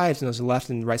line drives in those left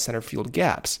and right center field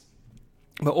gaps.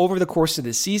 But over the course of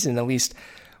the season, at least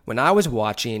when I was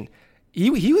watching, he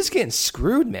was getting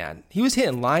screwed, man. He was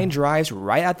hitting line drives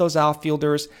right at those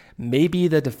outfielders. Maybe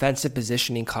the defensive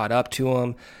positioning caught up to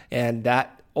him, and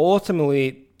that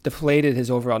ultimately deflated his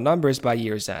overall numbers by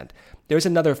year's end. There's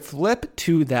another flip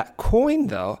to that coin,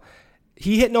 though.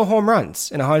 He hit no home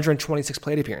runs in 126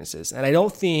 plate appearances, and I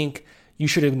don't think you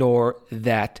should ignore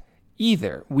that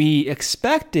either. We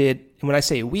expected, and when I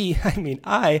say we, I mean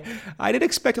I did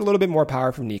expect a little bit more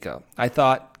power from Nico. I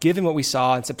thought, given what we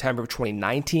saw in September of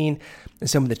 2019 and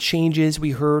some of the changes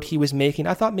we heard he was making,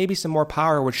 I thought maybe some more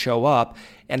power would show up.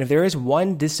 And if there is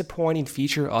one disappointing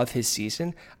feature of his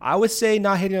season, I would say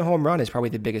not hitting a home run is probably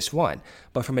the biggest one.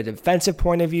 But from a defensive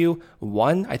point of view,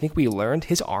 one, I think we learned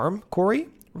his arm, Corey,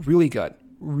 really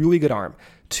good arm.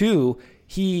 Two,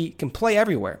 he can play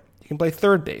everywhere. He can play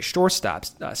third base, shortstop,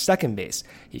 second base.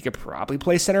 He could probably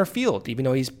play center field, even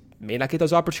though he may not get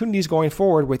those opportunities going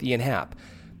forward with Ian Happ.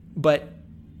 But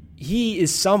he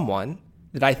is someone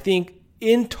that I think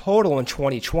in total in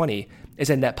 2020 is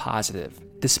a net positive,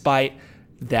 despite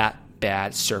that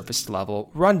bad surface level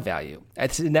run value.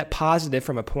 It's a net positive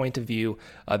from a point of view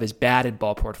of his batted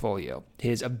ball portfolio,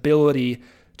 his ability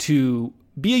to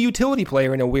be a utility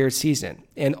player in a weird season.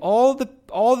 And all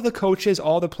the coaches,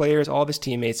 all the players, all of his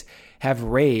teammates have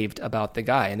raved about the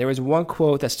guy. And there was one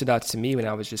quote that stood out to me when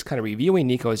I was just kind of reviewing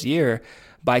Nico's year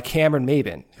by Cameron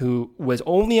Maybin, who was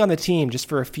only on the team just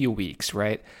for a few weeks,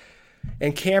 right?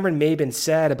 And Cameron Maybin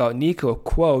said about Nico,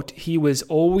 quote, "He was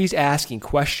always asking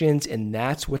questions, and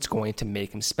that's what's going to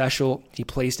make him special. He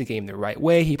plays the game the right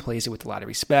way. He plays it with a lot of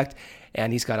respect,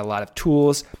 and he's got a lot of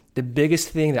tools. The biggest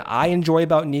thing that I enjoy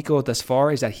about Nico thus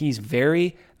far is that he's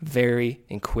very, very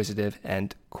inquisitive,"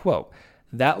 end quote.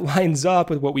 That lines up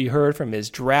with what we heard from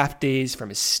his draft days, from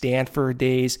his Stanford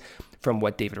days, from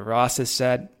what David Ross has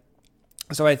said.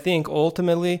 So I think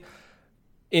ultimately,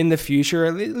 in the future,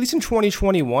 at least in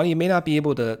 2021, you may not be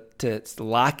able to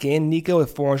lock in Nico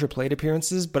with 400 plate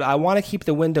appearances, but I want to keep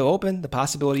the window open, the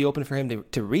possibility open for him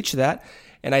to reach that.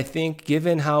 And I think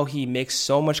given how he makes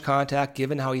so much contact,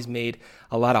 given how he's made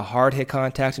a lot of hard hit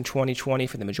contact in 2020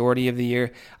 for the majority of the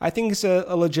year, I think it's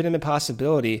a legitimate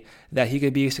possibility that he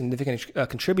could be a significant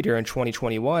contributor in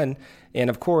 2021 and,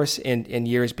 of course, in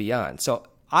years beyond. So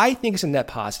I think it's a net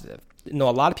positive. A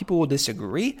lot of people will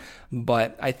disagree,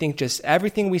 but I think just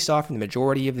everything we saw from the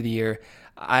majority of the year,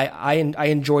 I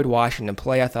enjoyed watching him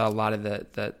play. I thought a lot of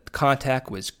the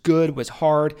contact was good, was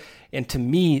hard, and to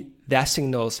me, that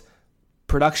signals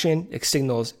production, it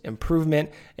signals improvement,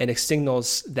 and it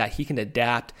signals that he can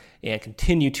adapt and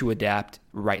continue to adapt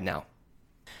right now.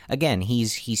 Again,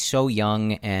 he's so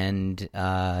young, and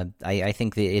I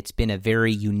think that it's been a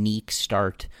very unique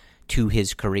start to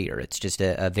his career. It's just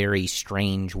a very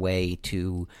strange way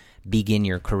to begin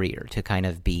your career, to kind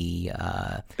of be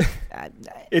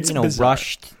it's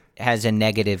rushed has a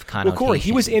negative connotation. Well, Corey,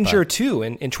 he was injured too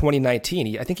in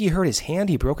 2019. I think he hurt his hand.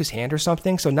 He broke his hand or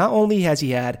something. So not only has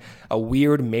he had a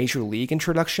weird major league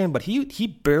introduction, but he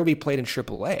barely played in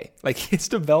AAA. Like, his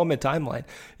development timeline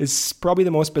is probably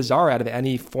the most bizarre out of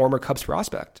any former Cubs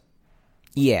prospect.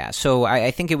 Yeah, so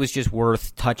I think it was just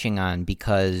worth touching on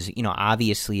because,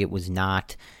 obviously it was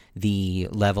not the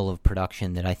level of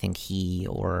production that I think he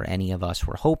or any of us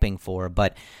were hoping for,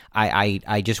 but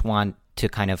I just want to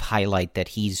kind of highlight that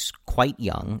he's quite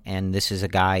young, and this is a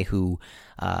guy who,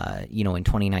 in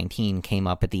 2019 came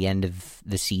up at the end of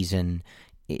the season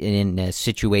in a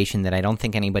situation that I don't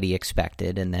think anybody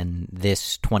expected, and then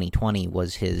this 2020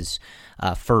 was his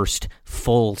first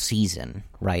full season,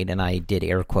 right? And I did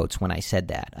air quotes when I said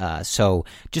that. So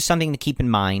just something to keep in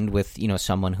mind with,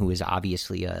 someone who is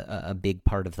obviously a big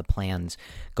part of the plans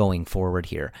going forward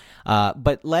here.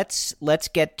 But let's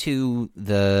get to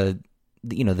the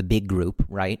big group,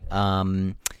 right?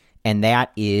 And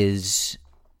that is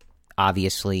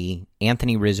obviously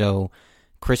Anthony Rizzo,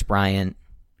 Kris Bryant,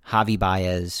 Javi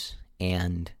Baez,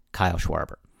 and Kyle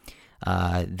Schwarber.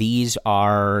 These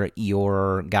are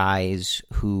your guys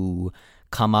who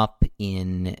come up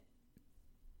in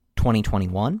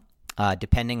 2021,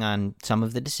 depending on some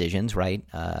of the decisions, right?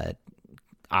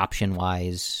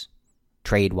 Option-wise,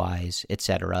 trade-wise,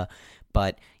 etc.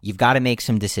 But you've got to make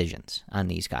some decisions on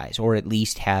these guys, or at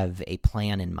least have a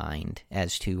plan in mind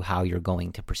as to how you're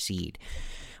going to proceed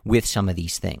with some of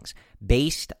these things.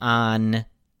 Based on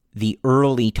the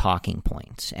early talking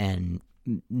points, and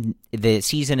the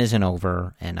season isn't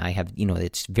over, and I have,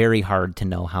 it's very hard to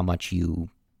know how much you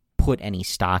put any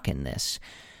stock in this.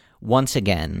 Once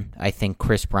again, I think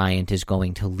Kris Bryant is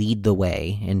going to lead the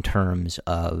way in terms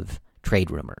of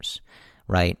trade rumors,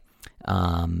 right?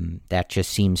 That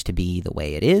just seems to be the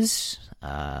way it is.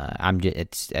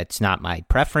 It's not my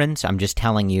preference. I'm just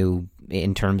telling you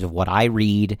in terms of what I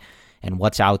read and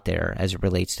what's out there as it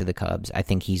relates to the Cubs. I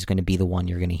think he's going to be the one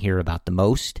you're going to hear about the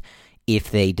most if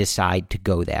they decide to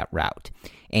go that route.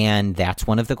 And that's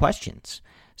one of the questions.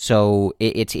 So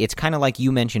it's kind of like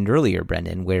you mentioned earlier,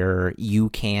 Brendan, where you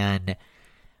can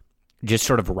just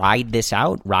sort of ride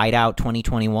out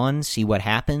 2021, see what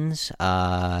happens,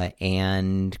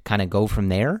 and kind of go from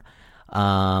there.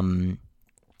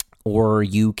 Or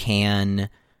you can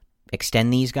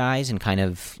extend these guys and kind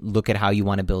of look at how you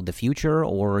want to build the future,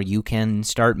 or you can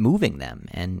start moving them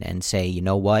and say, you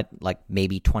know what, like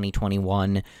maybe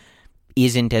 2021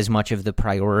 isn't as much of the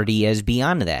priority as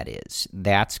beyond that is.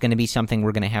 That's going to be something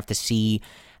we're going to have to see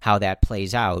how that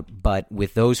plays out. But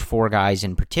with those four guys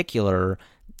in particular,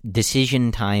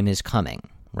 decision time is coming,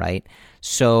 right?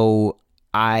 So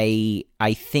I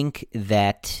think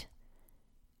that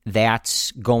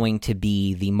that's going to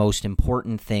be the most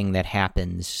important thing that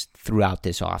happens throughout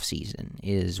this offseason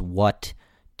is what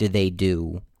do they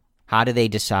do? How do they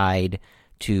decide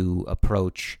to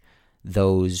approach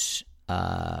those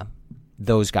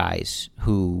guys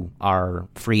who are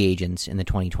free agents in the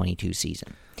 2022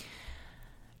 season?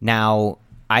 Now,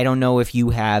 I don't know if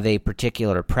you have a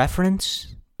particular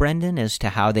preference, Brendan, as to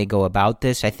how they go about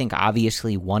this. I think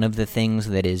obviously one of the things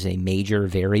that is a major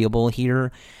variable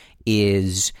here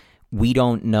is we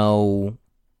don't know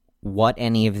what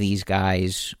any of these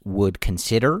guys would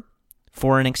consider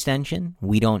for an extension.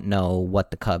 We don't know what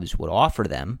the Cubs would offer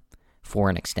them for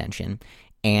an extension.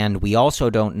 And we also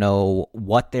don't know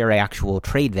what their actual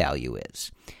trade value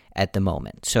is at the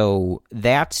moment. So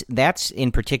that's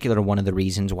in particular one of the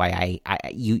reasons why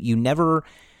you never,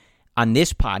 on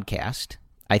this podcast,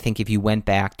 I think if you went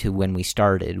back to when we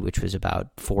started, which was about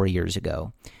 4 years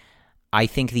ago, I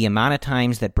think the amount of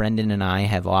times that Brendan and I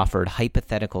have offered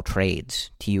hypothetical trades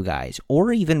to you guys,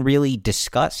 or even really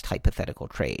discussed hypothetical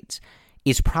trades,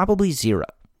 is probably zero.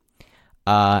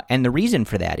 And the reason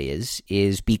for that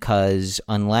is because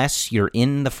unless you're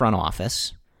in the front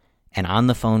office and on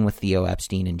the phone with Theo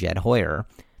Epstein and Jed Hoyer,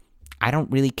 I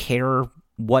don't really care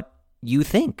what you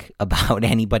think about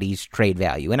anybody's trade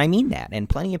value. And I mean that. And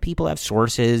plenty of people have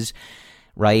sources,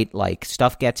 right? Like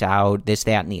stuff gets out, this,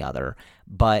 that, and the other.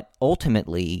 But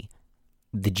ultimately,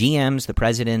 the GMs, the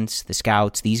presidents, the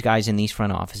scouts, these guys in these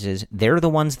front offices, they're the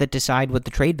ones that decide what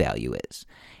the trade value is.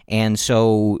 And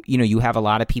so, you have a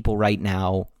lot of people right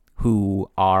now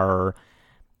who are,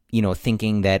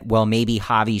 thinking that, well, maybe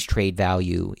Javi's trade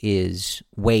value is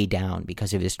way down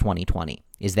because of his 2020.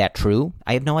 Is that true?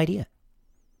 I have no idea.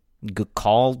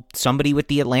 Call somebody with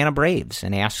the Atlanta Braves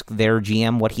and ask their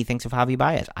GM what he thinks of Javi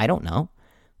Baez. I don't know,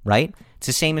 right? It's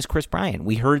the same as Kris Bryant.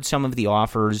 We heard some of the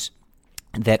offers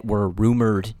that were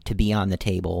rumored to be on the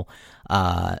table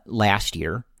last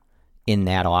year in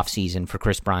that offseason for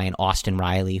Kris Bryant. Austin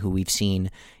Riley, who we've seen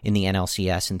in the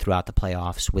NLCS and throughout the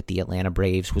playoffs with the Atlanta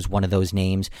Braves, was one of those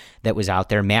names that was out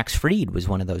there. Max Fried was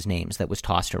one of those names that was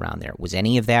tossed around there. Was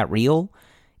any of that real?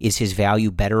 Is his value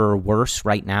better or worse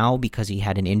right now because he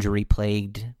had an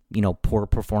injury-plagued, poor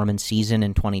performance season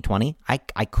in 2020?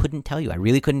 I couldn't tell you. I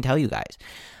really couldn't tell you guys.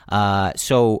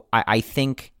 So I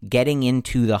think getting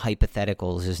into the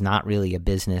hypotheticals is not really a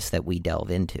business that we delve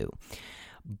into.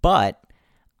 But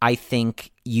I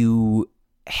think you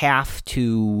have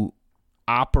to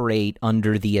operate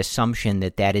under the assumption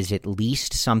that that is at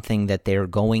least something that they're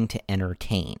going to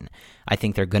entertain. I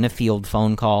think they're going to field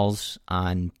phone calls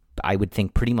on, I would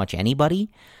think, pretty much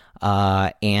anybody.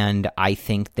 And I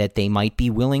think that they might be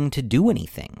willing to do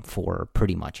anything for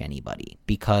pretty much anybody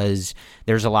because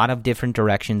there's a lot of different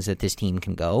directions that this team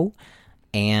can go.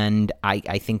 And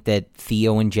I think that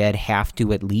Theo and Jed have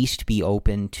to at least be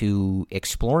open to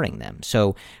exploring them.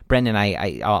 So, Brendan,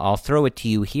 I'll throw it to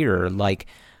you here. Like,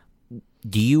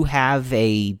 do you have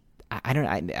a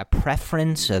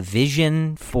preference, a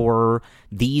vision for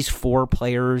these four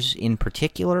players in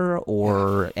particular,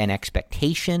 or an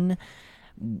expectation?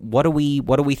 What are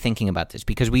we thinking about this?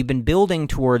 Because we've been building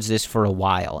towards this for a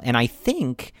while, and I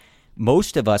think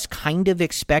most of us kind of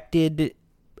expected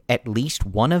at least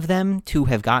one of them to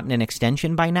have gotten an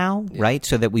extension by now, right?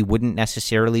 So that we wouldn't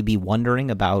necessarily be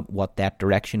wondering about what that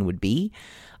direction would be.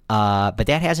 But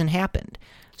that hasn't happened.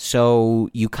 So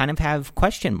you kind of have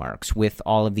question marks with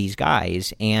all of these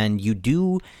guys, and you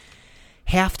do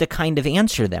have to kind of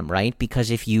answer them, right?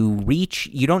 Because if you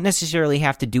don't necessarily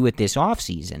have to do it this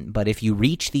offseason, but if you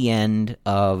reach the end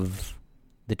of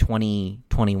the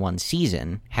 2021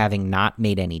 season, having not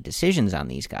made any decisions on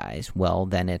these guys, well,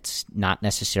 then it's not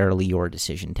necessarily your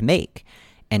decision to make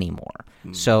anymore.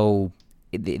 So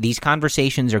these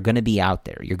conversations are going to be out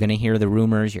there. You're going to hear the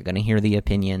rumors. You're going to hear the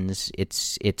opinions.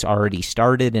 It's already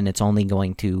started, and it's only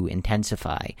going to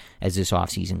intensify as this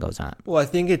offseason goes on. Well, I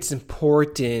think it's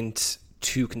important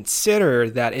to consider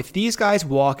that if these guys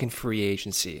walk in free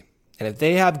agency, and if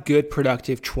they have good,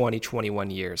 productive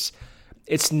 2021 years,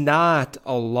 it's not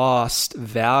a lost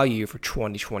value for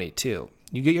 2022.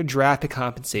 You get your draft pick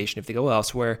compensation if they go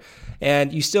elsewhere,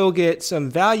 and you still get some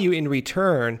value in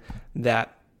return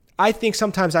that I think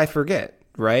sometimes I forget,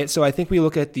 right? So I think we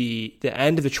look at the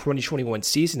end of the 2021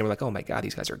 season and we're like, oh my God,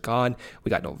 these guys are gone. We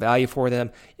got no value for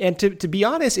them. And to be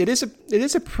honest, it is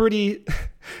a pretty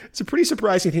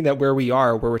surprising thing that where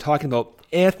we're talking about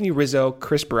Anthony Rizzo,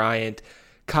 Chris Bryant,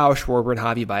 Kyle Schwarber, and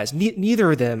Javi Baez.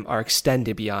 Neither of them are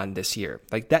extended beyond this year.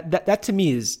 Like that to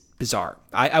me is bizarre.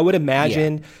 I would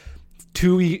imagine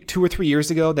 2 or 3 years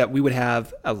ago that we would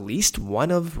have at least one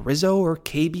of Rizzo or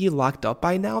KB locked up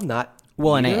by now. Not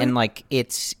well, and like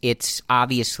it's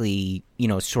obviously, you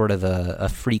know, sort of a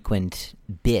frequent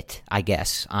bit, I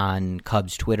guess, on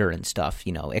Cubs Twitter and stuff.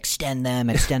 You know, extend them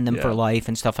for life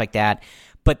and stuff like that.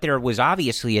 But there was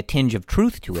obviously a tinge of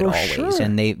truth to it always,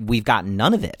 and we've gotten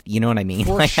none of it. You know what I mean?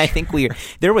 I think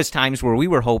there was times where we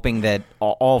were hoping that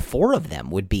all four of them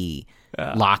would be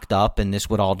locked up, and this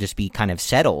would all just be kind of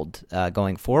settled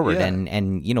going forward. Yeah.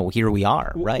 And you know, here we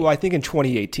are, right? Well, I think in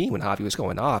 2018 when Javi was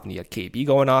going off, and you had KB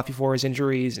going off before his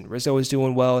injuries, and Rizzo was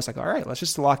doing well, it's like, all right, let's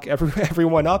just lock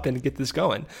everyone up and get this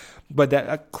going. But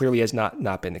that clearly has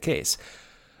not been the case.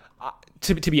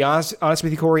 To be honest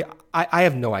with you, Corey, I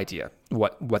have no idea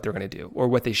what they're going to do or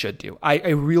what they should do.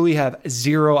 I really have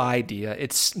zero idea.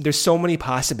 There's so many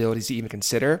possibilities to even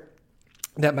consider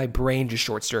that my brain just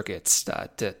short circuits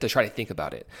to try to think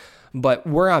about it. But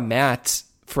where I'm at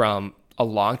from a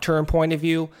long-term point of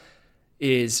view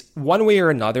is one way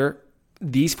or another,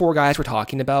 these four guys we're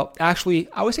talking about, actually,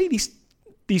 I would say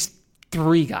these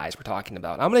three guys we're talking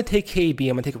about. I'm going to take KB,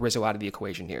 I'm going to take Rizzo out of the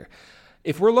equation here.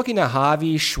 If we're looking at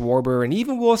Javi, Schwarber, and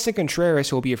even Wilson Contreras,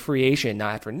 who will be a free agent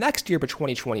not after next year, but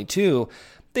 2022,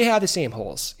 they have the same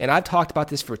holes. And I've talked about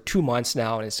this for 2 months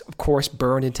now, and it's, of course,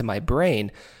 burned into my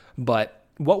brain. But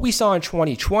what we saw in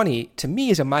 2020, to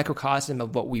me, is a microcosm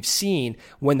of what we've seen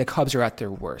when the Cubs are at their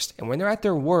worst. And when they're at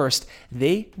their worst,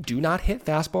 they do not hit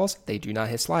fastballs, they do not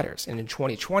hit sliders. And in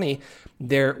 2020,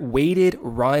 their weighted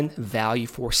run value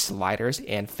for sliders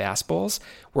and fastballs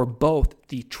were both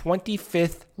the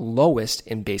 25th lowest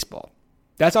in baseball.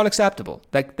 That's unacceptable.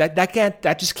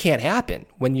 That just can't happen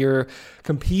when you're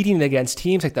competing against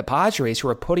teams like the Padres, who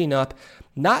are putting up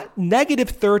not negative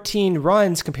 13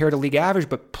 runs compared to league average,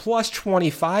 but plus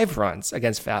 25 runs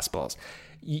against fastballs.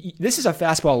 This is a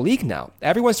fastball league now.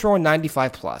 Everyone's throwing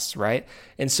 95 plus, right?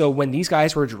 And so when these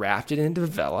guys were drafted and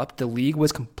developed, the league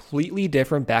was completely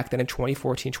different back then in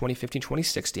 2014, 2015,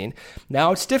 2016.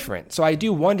 Now it's different. So I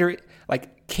do wonder,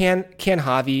 like, can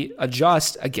Javi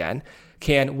adjust again?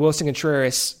 Can Wilson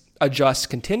Contreras adjust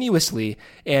continuously?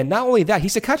 And not only that,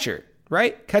 he's a catcher,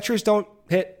 right? Catchers don't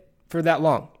hit for that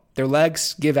long. Their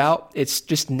legs give out. It's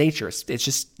just nature. It's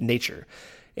just nature.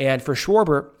 And for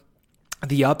Schwarber,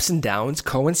 the ups and downs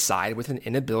coincide with an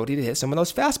inability to hit some of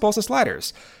those fastballs and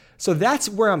sliders. So that's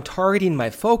where I'm targeting my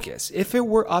focus. If it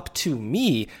were up to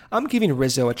me, I'm giving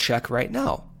Rizzo a check right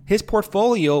now. His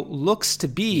portfolio looks to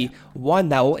be one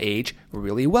that will age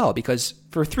really well because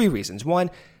for 3 reasons.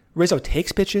 One, Rizzo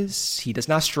takes pitches, he does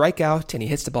not strike out, and he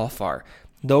hits the ball far.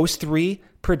 Those three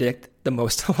predict the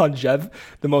most long careers.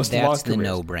 That's the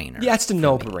no-brainer. Yeah, it's the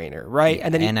no-brainer, right? Yeah.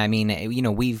 And I mean,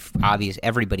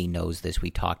 everybody knows this.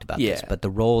 We talked about this, but the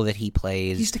role that he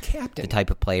plays, he's the captain. The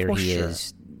type of player he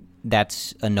is,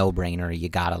 that's a no-brainer. You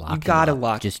gotta lock him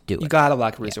up. Just do it. You gotta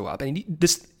lock Rizzo up. And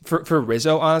this for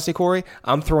Rizzo, honestly, Corey,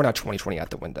 I'm throwing out 2020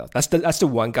 out the window. That's the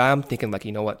one guy I'm thinking, like,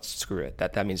 you know what, screw it.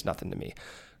 That means nothing to me.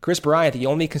 Kris Bryant, the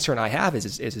only concern I have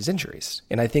is his injuries,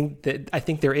 and I think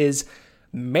there is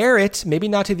merit, maybe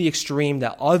not to the extreme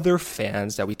that other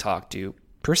fans that we talk to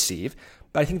perceive,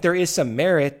 but I think there is some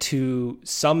merit to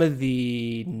some of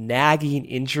the nagging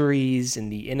injuries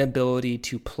and the inability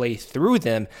to play through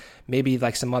them, maybe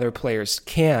like some other players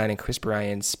can in Kris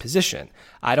Bryant's position.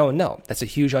 I don't know. That's a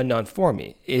huge unknown for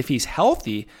me. If he's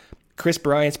healthy, Kris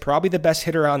Bryant's probably the best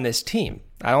hitter on this team.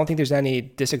 I don't think there's any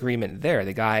disagreement there.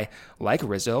 The guy, like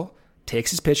Rizzo,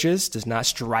 takes his pitches, does not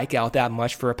strike out that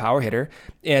much for a power hitter,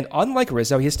 and unlike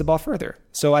Rizzo, he hits the ball further.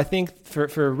 So I think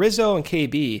for Rizzo and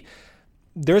KB,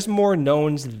 there's more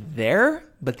knowns there,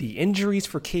 but the injuries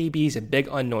for KB is a big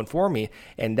unknown for me,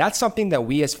 and that's something that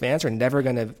we as fans are never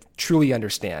going to truly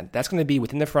understand. That's going to be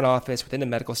within the front office, within the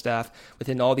medical staff,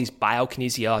 within all these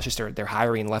biokinesiologists they're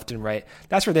hiring left and right.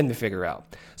 That's for them to figure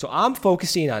out. So I'm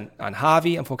focusing on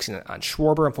Javi, I'm focusing on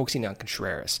Schwarber, I'm focusing on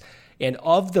Contreras. And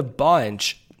of the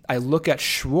bunch, I look at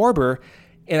Schwarber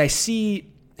and I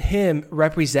see him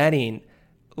representing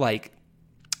like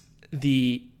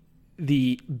the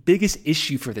biggest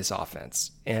issue for this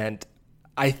offense. And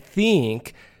I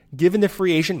think given the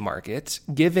free agent market,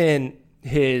 given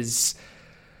his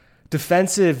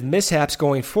defensive mishaps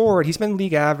going forward, he's been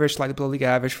league average, slightly below league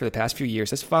average for the past few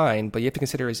years. That's fine, but you have to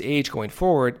consider his age going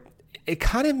forward. It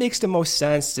kind of makes the most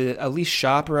sense to at least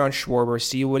shop around Schwarber,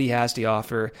 see what he has to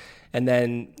offer, and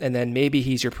then maybe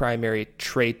he's your primary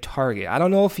trade target. I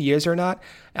don't know if he is or not.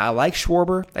 I like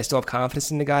Schwarber. I still have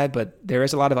confidence in the guy, but there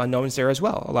is a lot of unknowns there as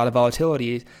well. A lot of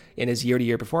volatility in his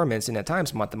year-to-year performance and at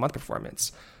times month-to-month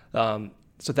performance.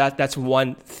 So that's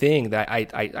one thing that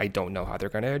I don't know how they're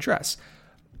going to address.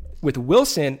 With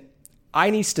Wilson, I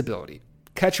need stability.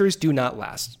 Catchers do not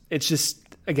last. It's just,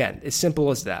 again, as simple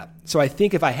as that. So I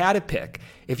think if I had to pick,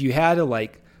 if you had to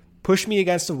like push me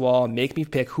against the wall and make me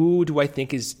pick who do I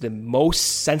think is the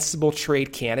most sensible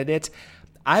trade candidate,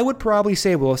 I would probably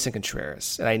say Wilson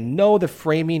Contreras. And I know the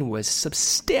framing was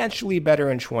substantially better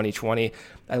in 2020.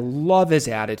 I love his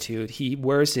attitude. He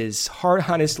wears his heart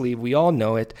on his sleeve. We all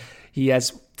know it. He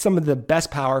has some of the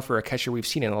best power for a catcher we've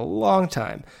seen in a long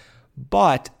time.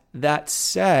 But that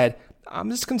said, I'm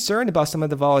just concerned about some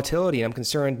of the volatility. I'm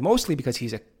concerned mostly because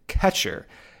he's a catcher.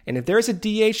 And if there's a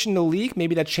DH in the league,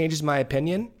 maybe that changes my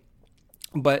opinion.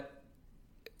 But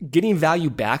getting value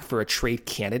back for a trade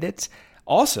candidate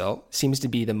also seems to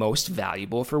be the most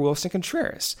valuable for Wilson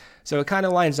Contreras. So it kind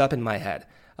of lines up in my head.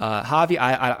 Javi,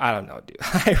 I don't know, dude.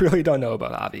 I really don't know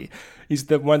about Javi. He's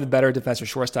one of the better defensive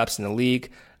shortstops in the league.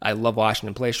 I love watching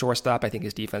him play shortstop. I think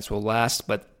his defense will last.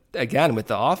 But again, with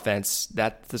the offense,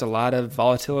 there's a lot of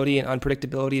volatility and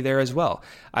unpredictability there as well.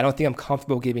 I don't think I'm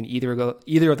comfortable giving either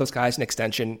of those guys an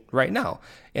extension right now.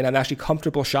 And I'm actually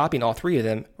comfortable shopping all three of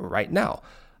them right now.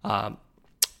 But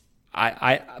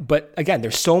again,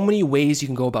 there's so many ways you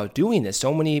can go about doing this,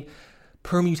 so many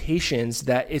permutations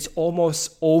that it's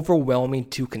almost overwhelming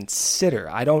to consider.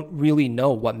 I don't really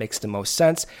know what makes the most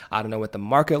sense. I don't know what the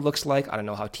market looks like. I don't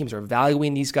know how teams are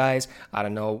valuing these guys. I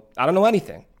don't know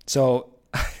anything. So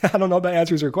I don't know if that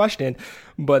answers your question,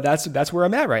 but that's where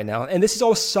I'm at right now. And this is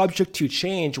all subject to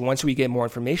change once we get more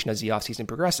information as the offseason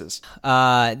progresses.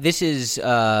 This is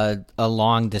a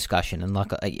long discussion, and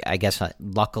I guess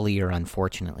luckily or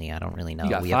unfortunately, I don't really know.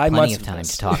 We have plenty of time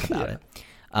to talk about it.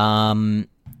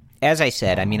 As I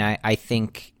said, I mean, I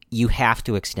think you have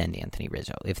to extend Anthony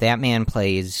Rizzo. If that man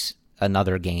plays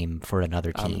another game for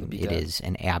another team, it is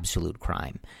an absolute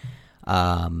crime.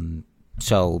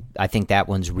 So I think that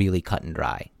one's really cut and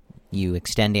dry. You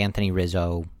extend Anthony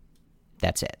Rizzo,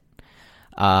 that's it.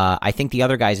 I think the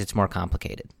other guys, it's more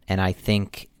complicated. And I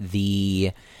think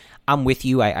I'm with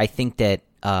you. I think that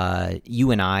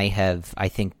you and I have, I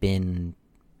think, been,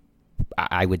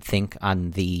 I would think,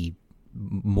 on the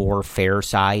more fair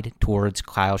side towards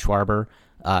Kyle Schwarber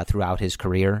throughout his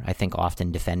career. I think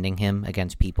often defending him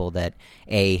against people that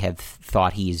have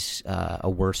thought he's a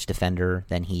worse defender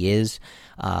than he is,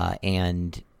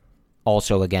 and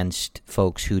also against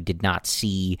folks who did not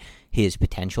see his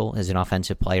potential as an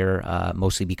offensive player,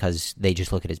 mostly because they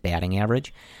just look at his batting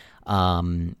average.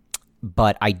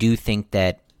 But I do think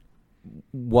that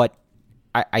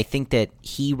I think that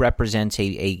he represents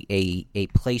a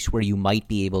place where you might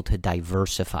be able to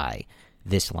diversify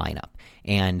this lineup.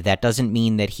 And that doesn't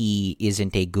mean that he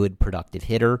isn't a good, productive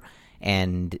hitter,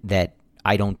 and that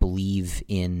I don't believe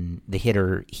in the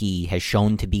hitter he has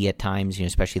shown to be at times,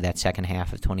 especially that second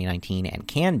half of 2019, and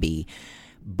can be.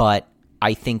 But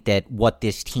I think that what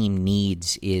this team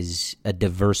needs is a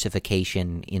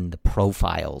diversification in the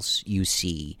profiles you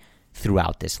see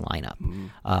throughout this lineup.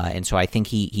 And so I think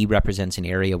he represents an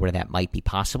area where that might be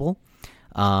possible.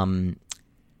 On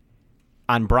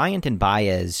Bryant and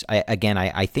Baez,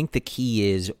 I think the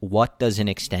key is, what does an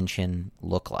extension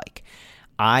look like?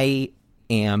 I'm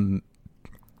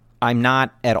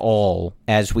not at all,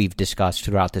 as we've discussed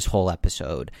throughout this whole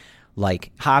episode,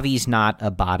 like, Javi's not a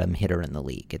bottom hitter in the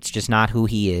league. It's just not who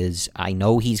he is. I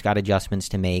know he's got adjustments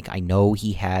to make. I know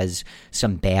he has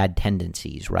some bad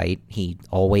tendencies, right? He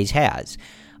always has.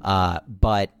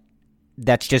 But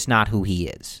that's just not who he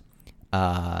is.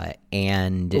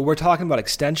 And we're talking about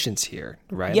extensions here,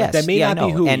 right? Yes, that may not be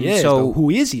who he is. So who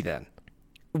is he then?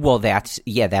 Well, that's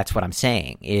what I'm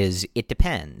saying, is it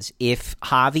depends. If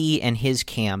Javi and his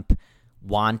camp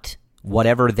want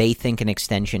whatever they think an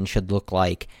extension should look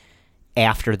like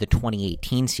after the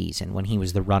 2018 season, when he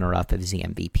was the runner-up as the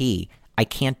MVP, I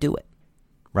can't do it,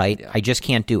 right? Yeah. I just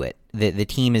can't do it. The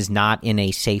team is not in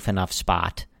a safe enough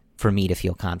spot for me to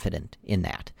feel confident in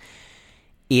that.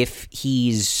 If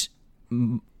he's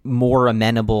more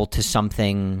amenable to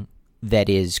something that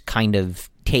is kind of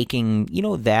taking,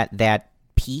 that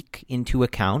peak into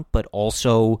account, but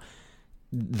also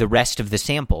the rest of the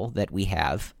sample that we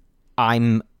have,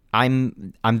 I'm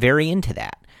very into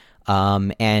that.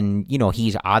 And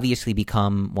he's obviously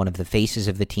become one of the faces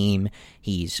of the team.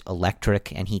 He's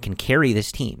electric, and he can carry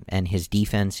this team, and his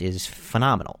defense is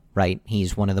phenomenal, right?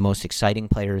 He's one of the most exciting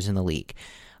players in the league.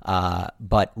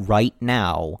 But right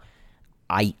now,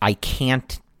 I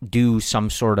can't do some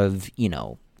sort of,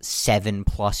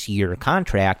 7+ year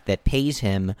contract that pays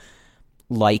him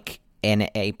like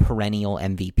a perennial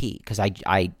MVP, because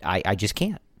I just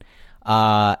can't.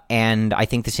 And I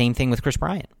think the same thing with Kris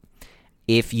Bryant.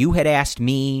 If you had asked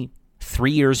me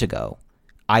 3 years ago,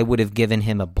 I would have given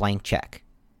him a blank check,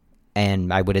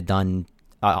 and I would have done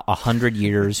 100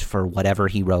 years for whatever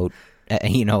he wrote,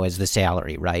 as the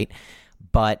salary, right?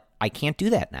 But I can't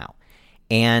do that now.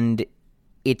 And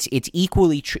it's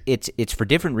equally true. It's for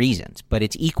different reasons, but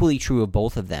it's equally true of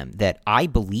both of them, that I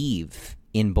believe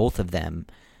in both of them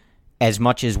as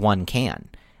much as one can.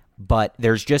 But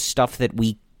there's just stuff that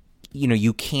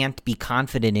you can't be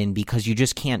confident in, because you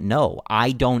just can't know.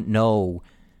 I don't know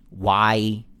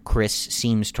why Kris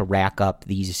seems to rack up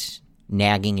these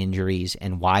nagging injuries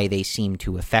and why they seem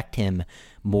to affect him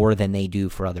more than they do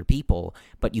for other people,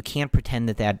 but you can't pretend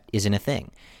that isn't a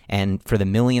thing. And for the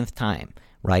millionth time,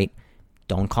 right,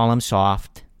 don't call him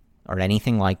soft or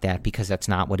anything like that, because that's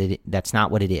not what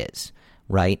it is,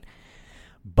 right?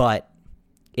 But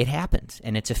it happens,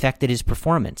 and it's affected his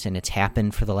performance, and it's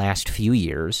happened for the last few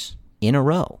years in a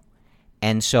row.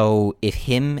 And so if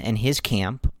him and his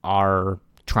camp are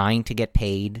trying to get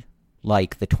paid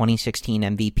like the 2016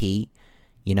 MVP,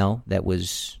 that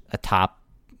was a top,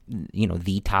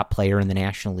 the top player in the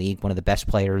National League, one of the best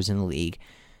players in the league,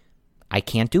 I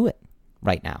can't do it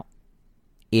right now.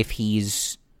 If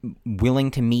he's willing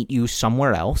to meet you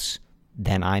somewhere else,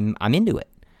 then I'm into it.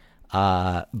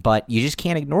 But you just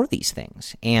can't ignore these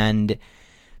things. And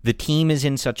the team is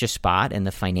in such a spot, and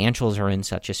the financials are in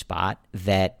such a spot,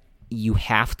 that you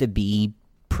have to be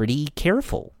pretty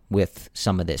careful with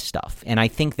some of this stuff. And I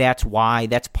think that's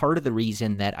part of the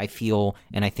reason that I feel,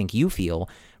 and I think you feel,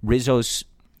 Rizzo's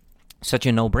such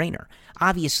a no-brainer.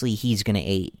 Obviously, he's going to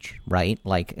age, right?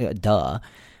 Duh.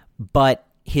 But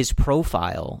his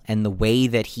profile and the way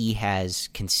that he has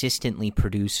consistently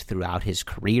produced throughout his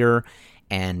career,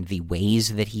 and the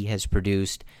ways that he has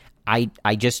produced,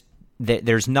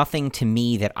 there's nothing to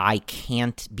me that I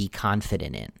can't be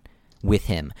confident in with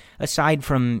him, aside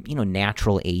from,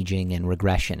 natural aging and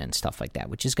regression and stuff like that,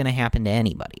 which is going to happen to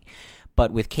anybody.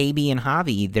 But with KB and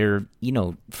Javi, they're,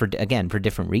 for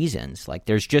different reasons. Like,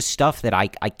 there's just stuff that I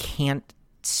can't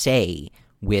say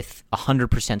with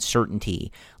 100%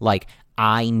 certainty. Like,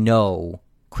 I know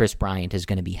Kris Bryant is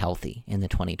going to be healthy in the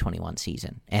 2021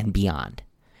 season and beyond.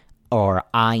 Or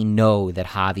I know that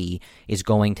Javi is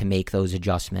going to make those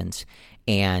adjustments,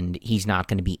 and he's not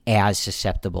going to be as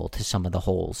susceptible to some of the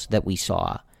holes that we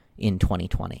saw in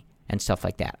 2020 and stuff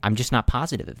like that. I'm just not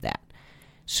positive of that.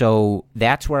 So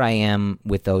that's where I am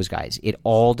with those guys. It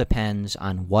all depends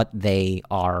on what they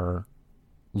are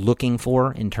looking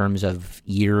for in terms of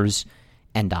years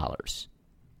and dollars.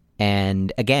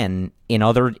 And again, in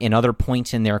other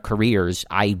points in their careers,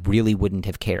 I really wouldn't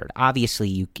have cared.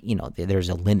 Obviously, you know, there's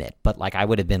a limit, but like I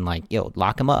would have been like, yo,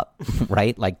 lock him up,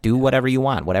 right? Like do whatever you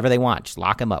want, whatever they want, just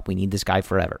lock him up. We need this guy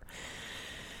forever.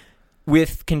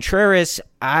 With Contreras,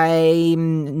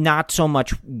 I'm not so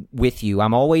much with you.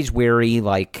 I'm always wary,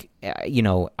 like, you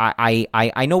know,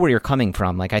 I know where you're coming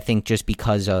from. Like, I think just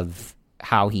because of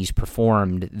how he's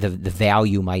performed, the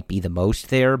value might be the most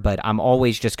there, but I'm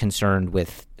always just concerned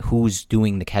with who's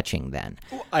doing the catching then.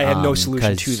 I have no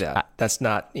solution to that. That's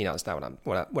not, you know, it's not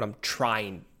what I'm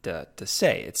trying to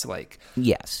say. It's like,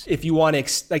 yes, if you want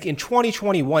to, like in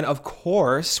 2021, of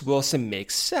course, Wilson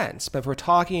makes sense. But if we're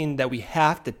talking that we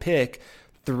have to pick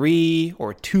 3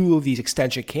 or 2 of these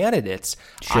extension candidates,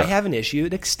 sure, I have an issue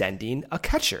with extending a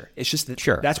catcher. It's just that,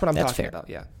 sure, that's what I'm talking fair. about.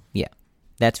 Yeah,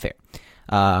 that's fair.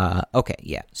 Okay,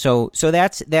 yeah. So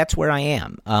that's where I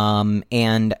am.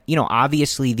 And you know,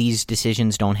 obviously these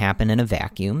decisions don't happen in a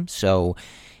vacuum. So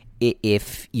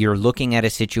if you're looking at a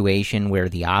situation where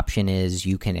the option is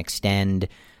you can extend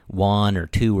 1 or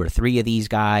 2 or 3 of these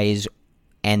guys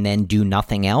and then do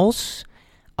nothing else,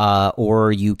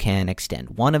 or you can extend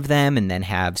 1 of them and then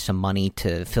have some money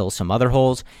to fill some other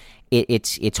holes,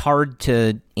 it's hard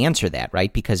to answer that,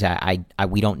 right? Because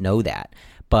we don't know that.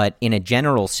 But in a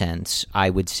general sense, I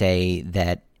would say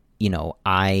that, you know,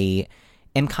 I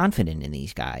am confident in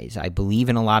these guys. I believe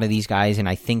in a lot of these guys, and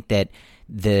I think that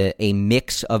a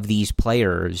mix of these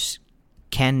players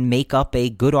can make up a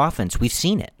good offense. We've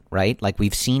seen it, right? Like,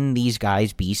 we've seen these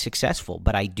guys be successful.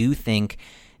 But I do think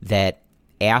that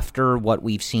after what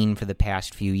we've seen for the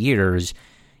past few years,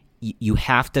 you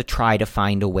have to try to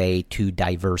find a way to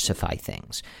diversify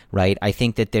things, right? I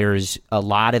think that there's a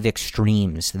lot of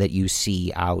extremes that you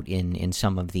see out in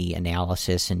some of the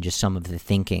analysis and just some of the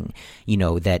thinking, you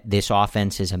know, that this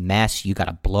offense is a mess. You got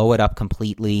to blow it up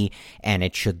completely, and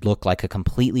it should look like a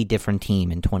completely different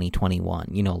team in 2021.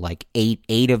 You know, like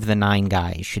eight of the 9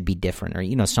 guys should be different, or,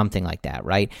 you know, something like that,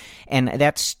 right? And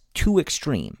that's too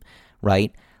extreme,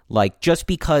 right? Like, just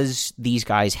because these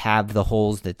guys have the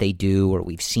holes that they do, or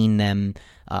we've seen them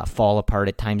fall apart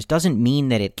at times, doesn't mean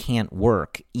that it can't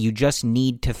work. You just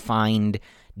need to find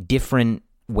different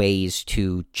ways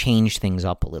to change things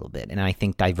up a little bit. And I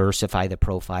think diversify the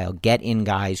profile, get in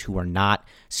guys who are not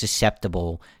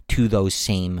susceptible to those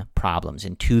same problems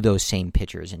and to those same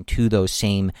pitchers and to those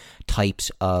same types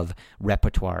of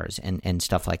repertoires and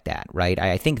stuff like that, right?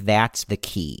 I think that's the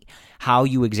key. How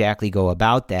you exactly go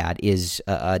about that is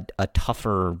a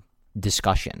tougher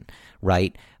discussion,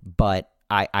 right? But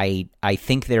I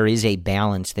think there is a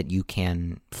balance that you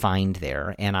can find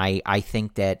there. And I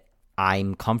think that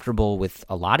I'm comfortable with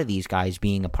a lot of these guys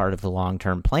being a part of the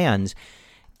long-term plans.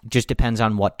 Just depends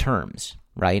on what terms,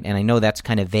 right? And I know that's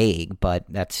kind of vague, but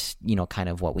that's, you know, kind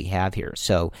of what we have here.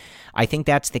 So I think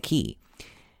that's the key.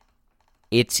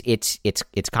 It's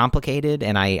complicated,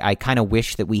 and I kind of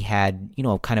wish that we had, you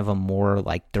know, kind of a more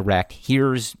like direct,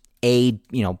 here's a,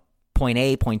 you know, point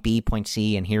A, point B, point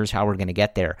C, and here's how we're going to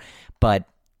get there. But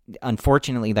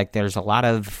unfortunately, like, there's a lot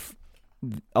of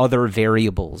other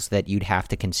variables that you'd have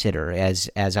to consider, as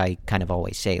I kind of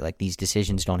always say, like, these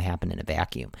decisions don't happen in a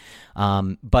vacuum.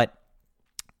 But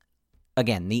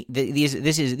again,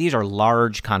 these are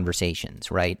large conversations,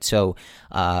 right? So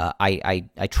I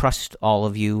trust all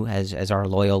of you as our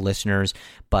loyal listeners,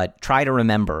 but try to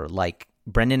remember, like,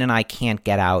 Brendan and I can't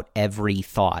get out every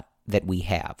thought that we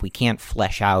have. We can't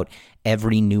flesh out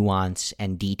every nuance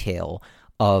and detail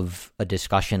of a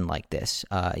discussion like this,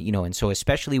 you know, and so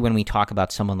especially when we talk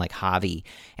about someone like Javi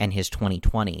and his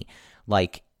 2020,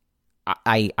 like,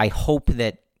 I hope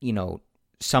that, you know,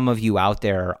 some of you out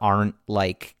there aren't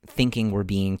like thinking we're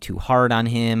being too hard on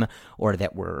him, or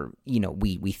that we're, you know,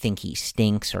 we think he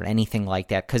stinks or anything like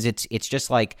that, because it's just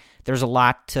like there's a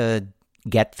lot to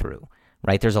get through,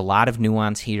 right? There's a lot of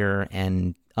nuance here,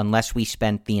 and unless we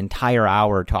spent the entire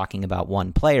hour talking about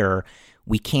one player,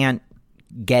 we can't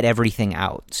get everything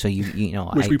out. So you know,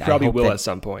 which we probably will at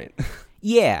some point.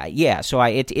 Yeah. So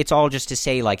it's all just to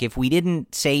say, like, if we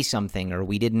didn't say something, or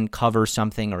we didn't cover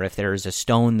something, or if there's a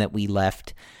stone that we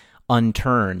left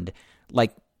unturned,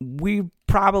 like, we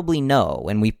probably know,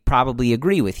 and we probably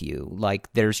agree with you.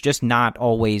 Like, there's just not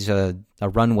always a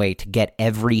runway to get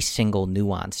every single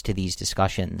nuance to these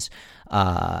discussions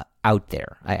out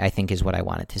there, I think is what I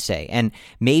wanted to say. And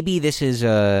maybe this is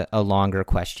a longer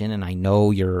question, and I know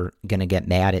you're going to get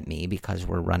mad at me because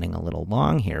we're running a little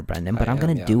long here, Brendan, but I'm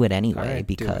going to do it anyway, right,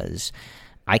 because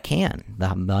I can.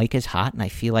 The mic is hot, and I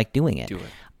feel like doing it. Do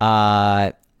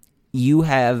it. You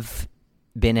have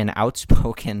been an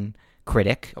outspoken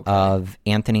critic of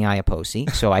Anthony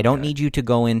Iapoce, so I don't need you to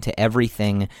go into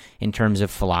everything in terms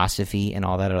of philosophy and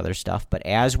all that other stuff. But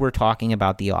as we're talking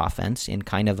about the offense in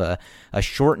kind of a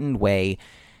shortened way,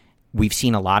 we've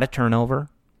seen a lot of turnover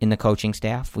in the coaching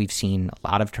staff. We've seen a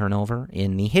lot of turnover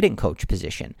in the hitting coach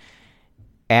position.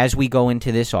 As we go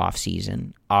into this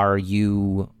offseason, are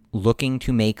you looking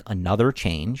to make another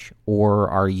change, or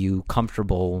are you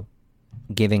comfortable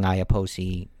giving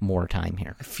Iapoce more time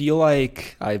here? I feel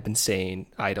like I've been saying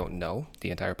I don't know the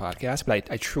entire podcast, but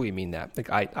I truly mean that. Like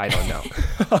I don't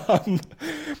know.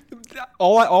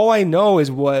 All I know is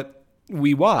what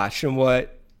we watch and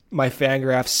what my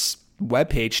Fangraphs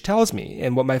webpage tells me.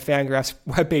 And what my Fangraphs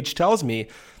webpage tells me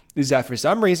is that for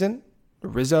some reason,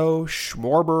 Rizzo,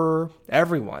 Schwarber,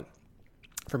 everyone,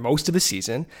 for most of the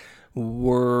season,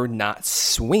 were not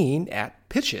swinging at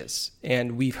pitches.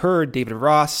 And we've heard David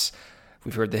Ross,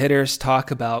 we've heard the hitters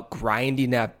talk about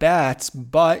grinding at bats,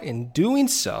 but in doing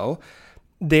so,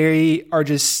 they are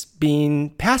just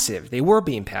being passive. They were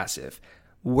being passive.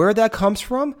 Where that comes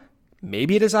from,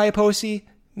 maybe it is Iapoce,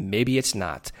 maybe it's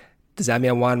not. Does that mean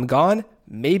I want him gone?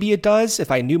 Maybe it does. If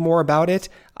I knew more about it,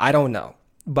 I don't know.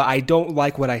 But I don't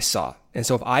like what I saw. And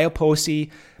so if Iapoce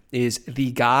is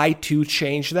the guy to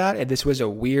change that, and this was a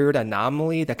weird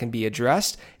anomaly that can be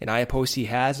addressed, and Iapoce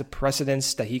has a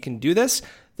precedence that he can do this,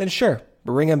 then sure,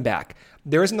 bring him back.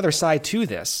 There is another side to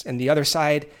this, and the other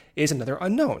side is another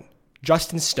unknown.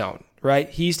 Justin Stone, right?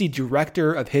 He's the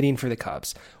director of hitting for the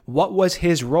Cubs. What was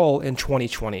his role in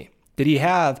 2020? Did he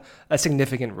have a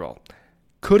significant role?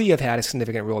 Could he have had a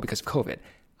significant role because of COVID?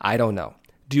 I don't know.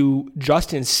 Do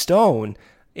Justin Stone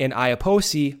and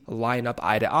Iapoce line up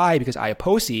eye to eye? Because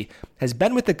Iapoce has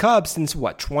been with the Cubs since,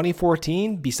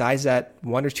 2014, besides that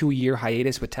 1 or 2 year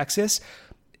hiatus with Texas.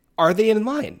 Are they in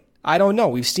line? I don't know.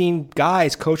 We've seen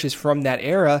coaches from that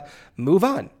era move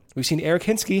on. We've seen Eric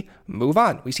Hinske move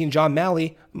on. We've seen John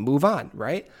Malley move on,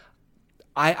 right?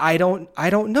 I don't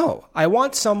know. I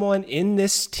want someone in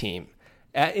this team,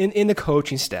 in the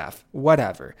coaching staff,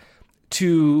 whatever,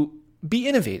 to be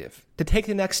innovative, to take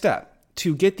the next step,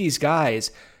 to get these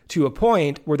guys to a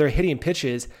point where they're hitting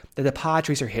pitches that the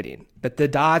Padres are hitting, that the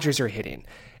Dodgers are hitting.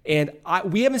 And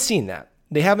we haven't seen that.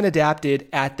 They haven't adapted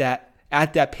at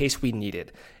that pace we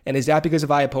needed. And is that because of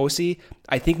Iapoce?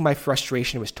 I think my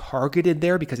frustration was targeted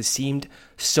there because it seemed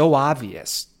so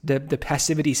obvious. The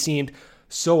passivity seemed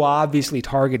so obviously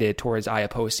targeted towards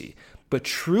Iapoce. But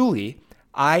truly,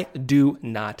 I do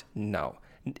not know.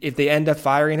 If they end up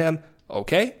firing him,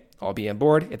 okay, I'll be on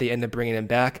board. If they end up bringing him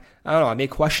back, I don't know, I may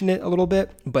question it a little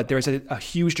bit, but there's a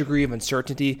huge degree of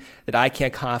uncertainty that I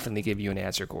can't confidently give you an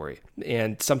answer, Corey.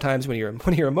 And sometimes when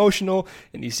you're emotional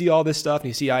and you see all this stuff and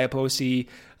you see Iapoce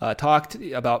talked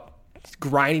about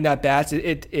grinding at bats,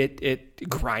 it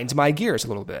grinds my gears a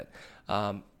little bit.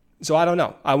 So I don't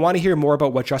know. I want to hear more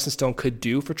about what Justin Stone could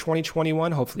do for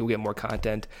 2021. Hopefully we'll get more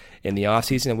content in the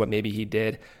offseason and what maybe he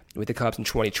did with the Cubs in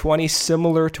 2020,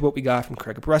 similar to what we got from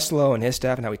Craig Breslow and his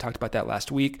staff and how we talked about that last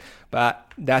week.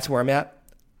 But that's where I'm at.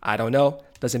 I don't know.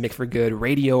 Doesn't make for good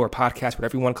radio or podcast,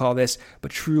 whatever you want to call this.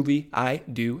 But truly, I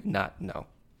do not know.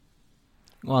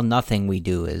 Well, nothing we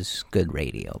do is good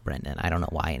radio, Brendan. I don't know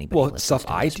why anybody listens stuff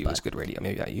to I this, do but... is good radio.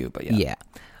 Maybe not you, but yeah.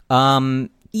 Yeah.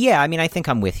 Yeah, I mean, I think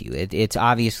I'm with you. It's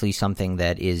obviously something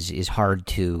that is hard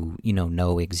to,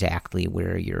 know exactly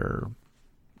where you're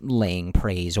laying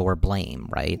praise or blame,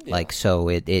 right? Yeah. Like, so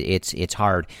it's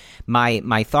hard.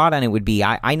 My thought on it would be,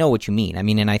 I know what you mean. I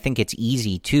mean, and I think it's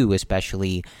easy too,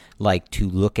 especially like to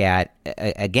look at,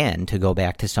 again, to go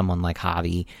back to someone like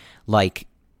Javi, like,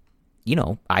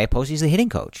 Iapoce is the hitting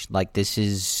coach. Like, this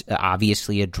is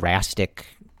obviously a drastic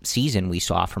season we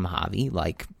saw from Javi.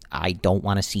 Like, I don't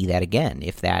want to see that again.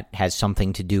 If that has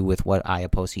something to do with what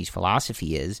Iapoce's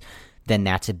philosophy is, then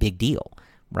that's a big deal,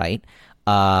 right?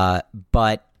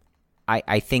 But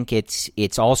I think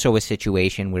it's also a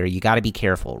situation where you got to be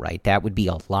careful, right? That would be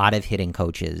a lot of hitting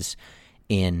coaches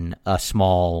in a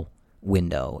small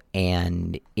window,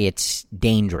 and it's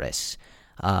dangerous.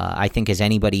 I think as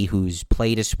anybody who's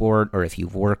played a sport, or if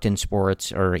you've worked in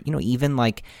sports, or even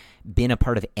like been a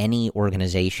part of any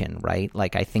organization, right?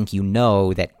 Like, I think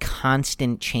that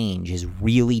constant change is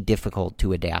really difficult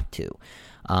to adapt to.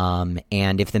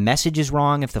 And if the message is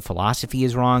wrong, if the philosophy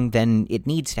is wrong, then it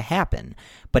needs to happen.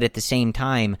 But at the same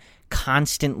time,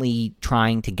 constantly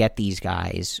trying to get these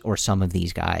guys, or some of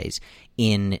these guys,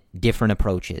 in different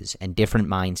approaches and different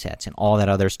mindsets and all that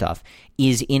other stuff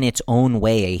is in its own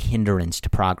way a hindrance to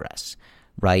progress,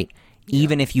 right? Yeah.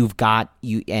 Even if you've got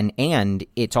and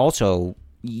it's also,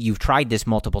 you've tried this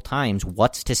multiple times,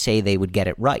 what's to say they would get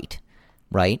it right?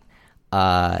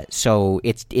 So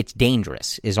it's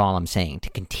dangerous is all I'm saying. To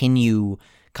continue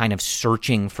kind of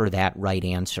searching for that right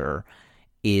answer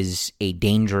is a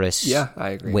dangerous I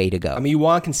agree. way to go. I mean, you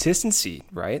want consistency,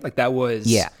 right? Like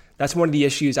that's one of the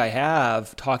issues I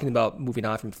have talking about moving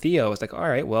on from Theo. It's like, all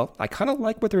right, well, I kind of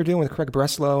like what they're doing with Craig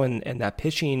Breslow and that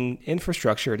pitching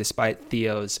infrastructure despite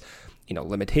Theo's,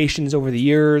 limitations over the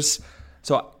years.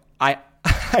 So I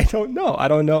don't know. I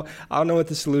don't know what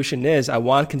the solution is. I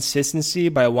want consistency,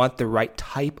 but I want the right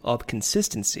type of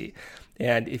consistency.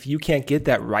 And if you can't get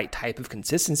that right type of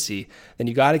consistency, then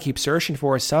you got to keep searching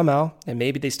for it somehow. And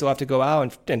maybe they still have to go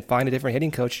out and find a different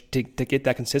hitting coach to get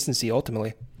that consistency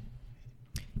ultimately.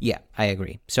 Yeah, I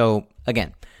agree. So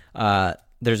again,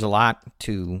 there's a lot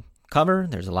to cover.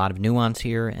 There's a lot of nuance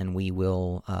here, and we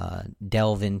will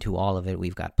delve into all of it.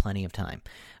 We've got plenty of time,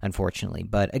 unfortunately.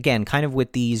 But again, kind of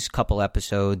with these couple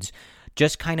episodes,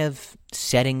 just kind of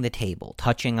setting the table,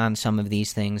 touching on some of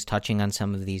these things, touching on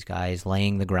some of these guys,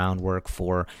 laying the groundwork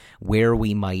for where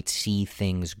we might see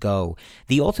things go.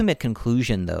 The ultimate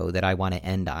conclusion, though, that I want to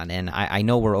end on, and I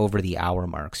know we're over the hour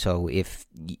mark, so if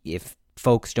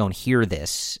folks don't hear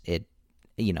this, it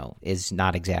is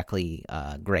not exactly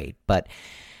great. But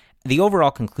the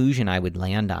overall conclusion I would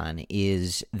land on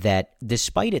is that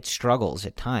despite its struggles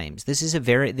at times,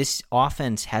 this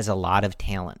offense has a lot of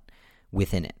talent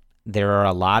within it. There are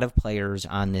a lot of players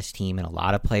on this team and a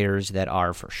lot of players that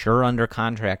are for sure under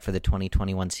contract for the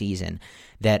 2021 season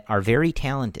that are very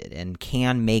talented and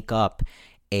can make up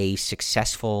a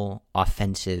successful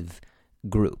offensive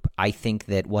group. I think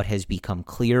that what has become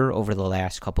clear over the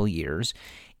last couple years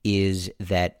is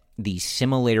that the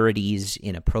similarities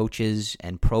in approaches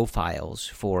and profiles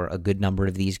for a good number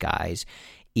of these guys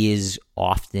is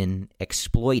often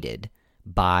exploited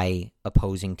by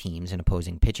opposing teams and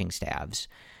opposing pitching staffs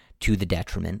to the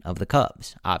detriment of the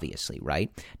Cubs, obviously, right?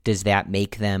 Does that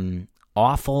make them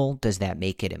awful? Does that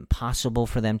make it impossible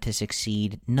for them to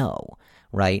succeed? No,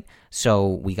 right? So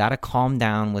we got to calm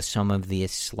down with some of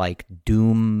this like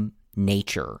doom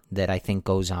nature that I think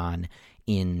goes on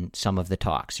in some of the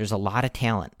talks. There's a lot of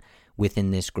talent within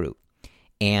this group.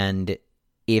 And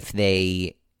if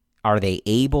are they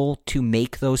able to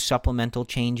make those supplemental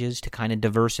changes to kind of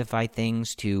diversify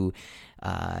things, to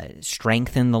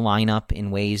strengthen the lineup in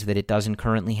ways that it doesn't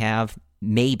currently have?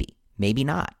 Maybe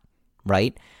not,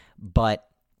 right? But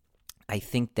I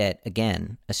think that,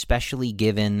 again, especially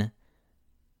given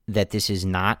that this is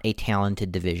not a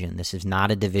talented division, this is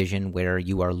not a division where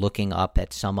you are looking up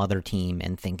at some other team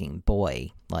and thinking,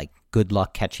 boy, like, good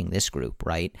luck catching this group,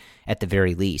 right? At the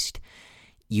very least.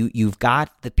 You've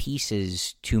got the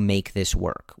pieces to make this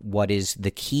work. What is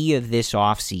the key of this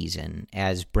offseason,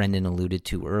 as Brendan alluded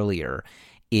to earlier,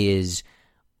 is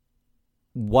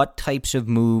what types of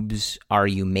moves are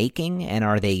you making, and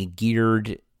are they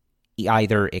geared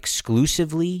either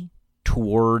exclusively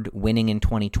toward winning in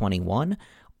 2021,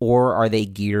 or are they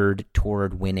geared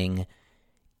toward winning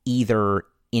either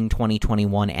in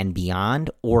 2021 and beyond,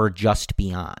 or just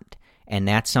beyond? And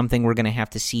that's something we're going to have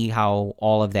to see how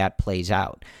all of that plays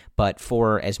out. But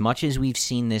for as much as we've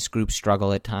seen this group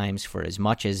struggle at times, for as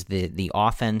much as the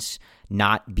offense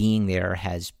not being there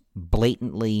has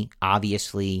blatantly,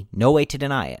 obviously, no way to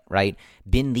deny it, right,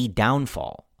 been the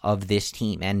downfall of this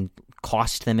team and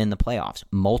cost them in the playoffs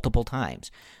multiple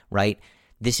times, right?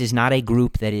 This is not a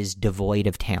group that is devoid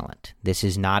of talent. This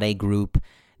is not a group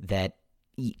that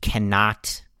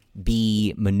cannot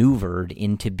be maneuvered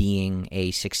into being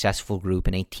a successful group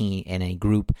and a team and a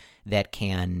group that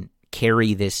can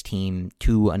carry this team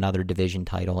to another division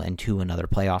title and to another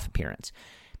playoff appearance.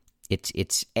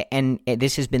 And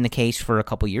this has been the case for a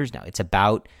couple years now. It's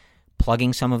about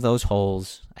plugging some of those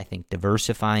holes, I think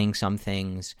diversifying some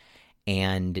things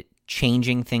and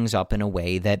changing things up in a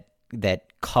way that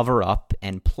cover up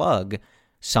and plug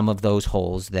some of those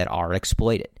holes that are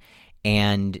exploited.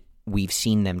 And we've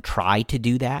seen them try to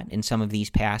do that in some of these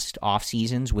past off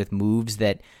seasons with moves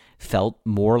that felt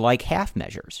more like half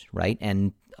measures, right?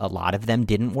 And a lot of them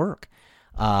didn't work.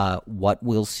 What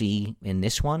we'll see in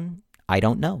this one, I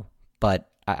don't know. But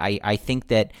I think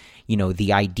that,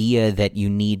 the idea that you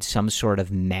need some sort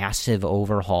of massive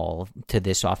overhaul to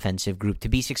this offensive group to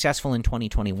be successful in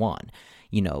 2021,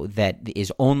 that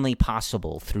is only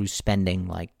possible through spending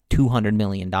like $200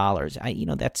 million.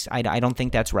 I don't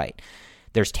think that's right.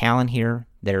 There's talent here.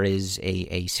 There is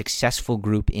a successful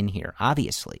group in here,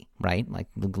 obviously, right? Like,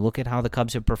 look at how the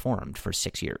Cubs have performed for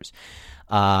 6 years.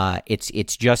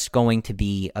 It's just going to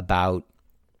be about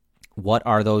what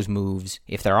are those moves,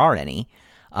 if there are any.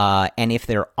 And if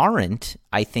there aren't,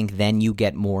 I think then you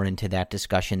get more into that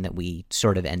discussion that we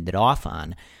sort of ended off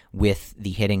on, with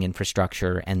the hitting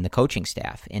infrastructure and the coaching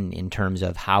staff in terms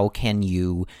of how can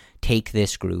you take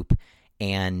this group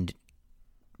and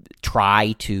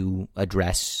try to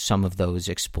address some of those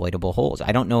exploitable holes.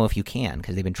 I don't know if you can,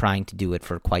 because they've been trying to do it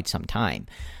for quite some time.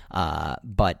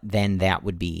 But then that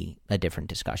would be a different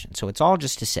discussion. So it's all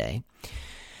just to say,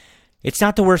 it's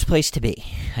not the worst place to be.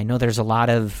 I know there's a lot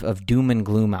of doom and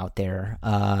gloom out there.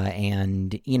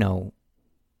 And, you know,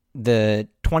 the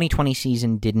 2020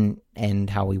 season didn't end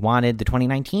how we wanted. The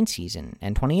 2019 season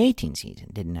and 2018 season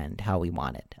didn't end how we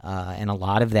wanted. And a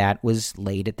lot of that was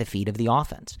laid at the feet of the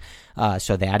offense.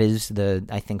 So that is the,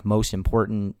 I think, most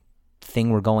important thing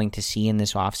we're going to see in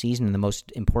this offseason and the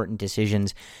most important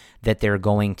decisions that they're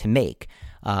going to make.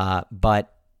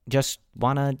 But just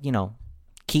want to, you know,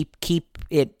 keep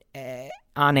it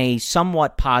on a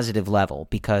somewhat positive level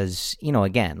because, you know,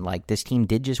 again, like this team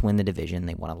did just win the division.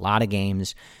 They won a lot of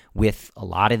games with a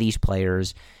lot of these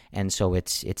players, and so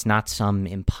it's not some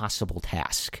impossible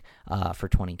task for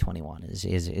 2021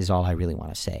 is all I really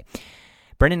want to say.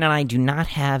 Brendan and I do not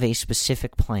have a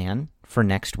specific plan for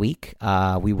next week.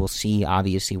 We will see,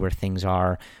 obviously, where things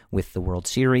are with the World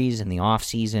Series and the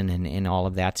offseason and all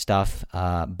of that stuff.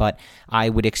 But I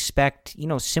would expect, you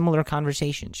know, similar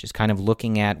conversations, just kind of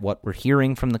looking at what we're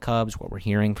hearing from the Cubs, what we're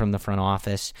hearing from the front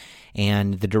office,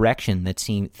 and the direction that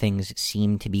things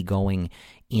seem to be going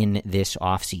in this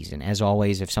offseason. As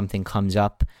always, if something comes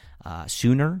up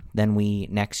sooner than we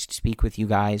next speak with you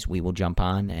guys, we will jump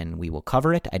on and we will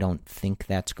cover it. I don't think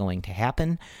that's going to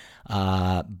happen,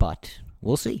 but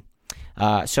we'll see.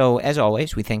 So as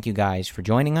always, we thank you guys for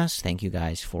joining us. Thank you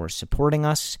guys for supporting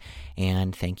us,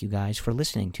 and thank you guys for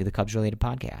listening to the Cubs Related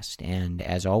Podcast. And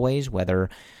as always, whether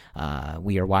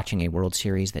we are watching a World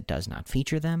Series that does not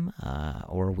feature them,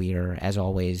 or we are, as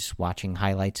always, watching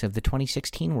highlights of the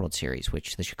 2016 World Series,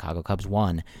 which the Chicago Cubs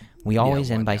won, we always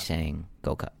end by saying,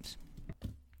 "Go Cubs."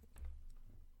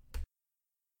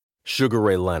 Sugar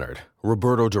Ray Leonard,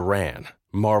 Roberto Duran,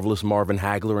 Marvelous Marvin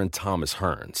Hagler, and Thomas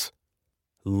Hearns.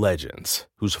 Legends,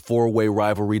 whose four-way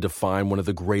rivalry defined one of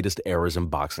the greatest eras in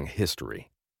boxing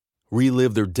history.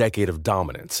 Relive their decade of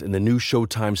dominance in the new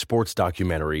Showtime sports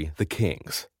documentary, The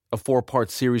Kings, a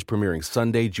 4-part series premiering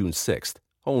Sunday, June 6th,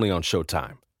 only on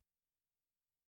Showtime.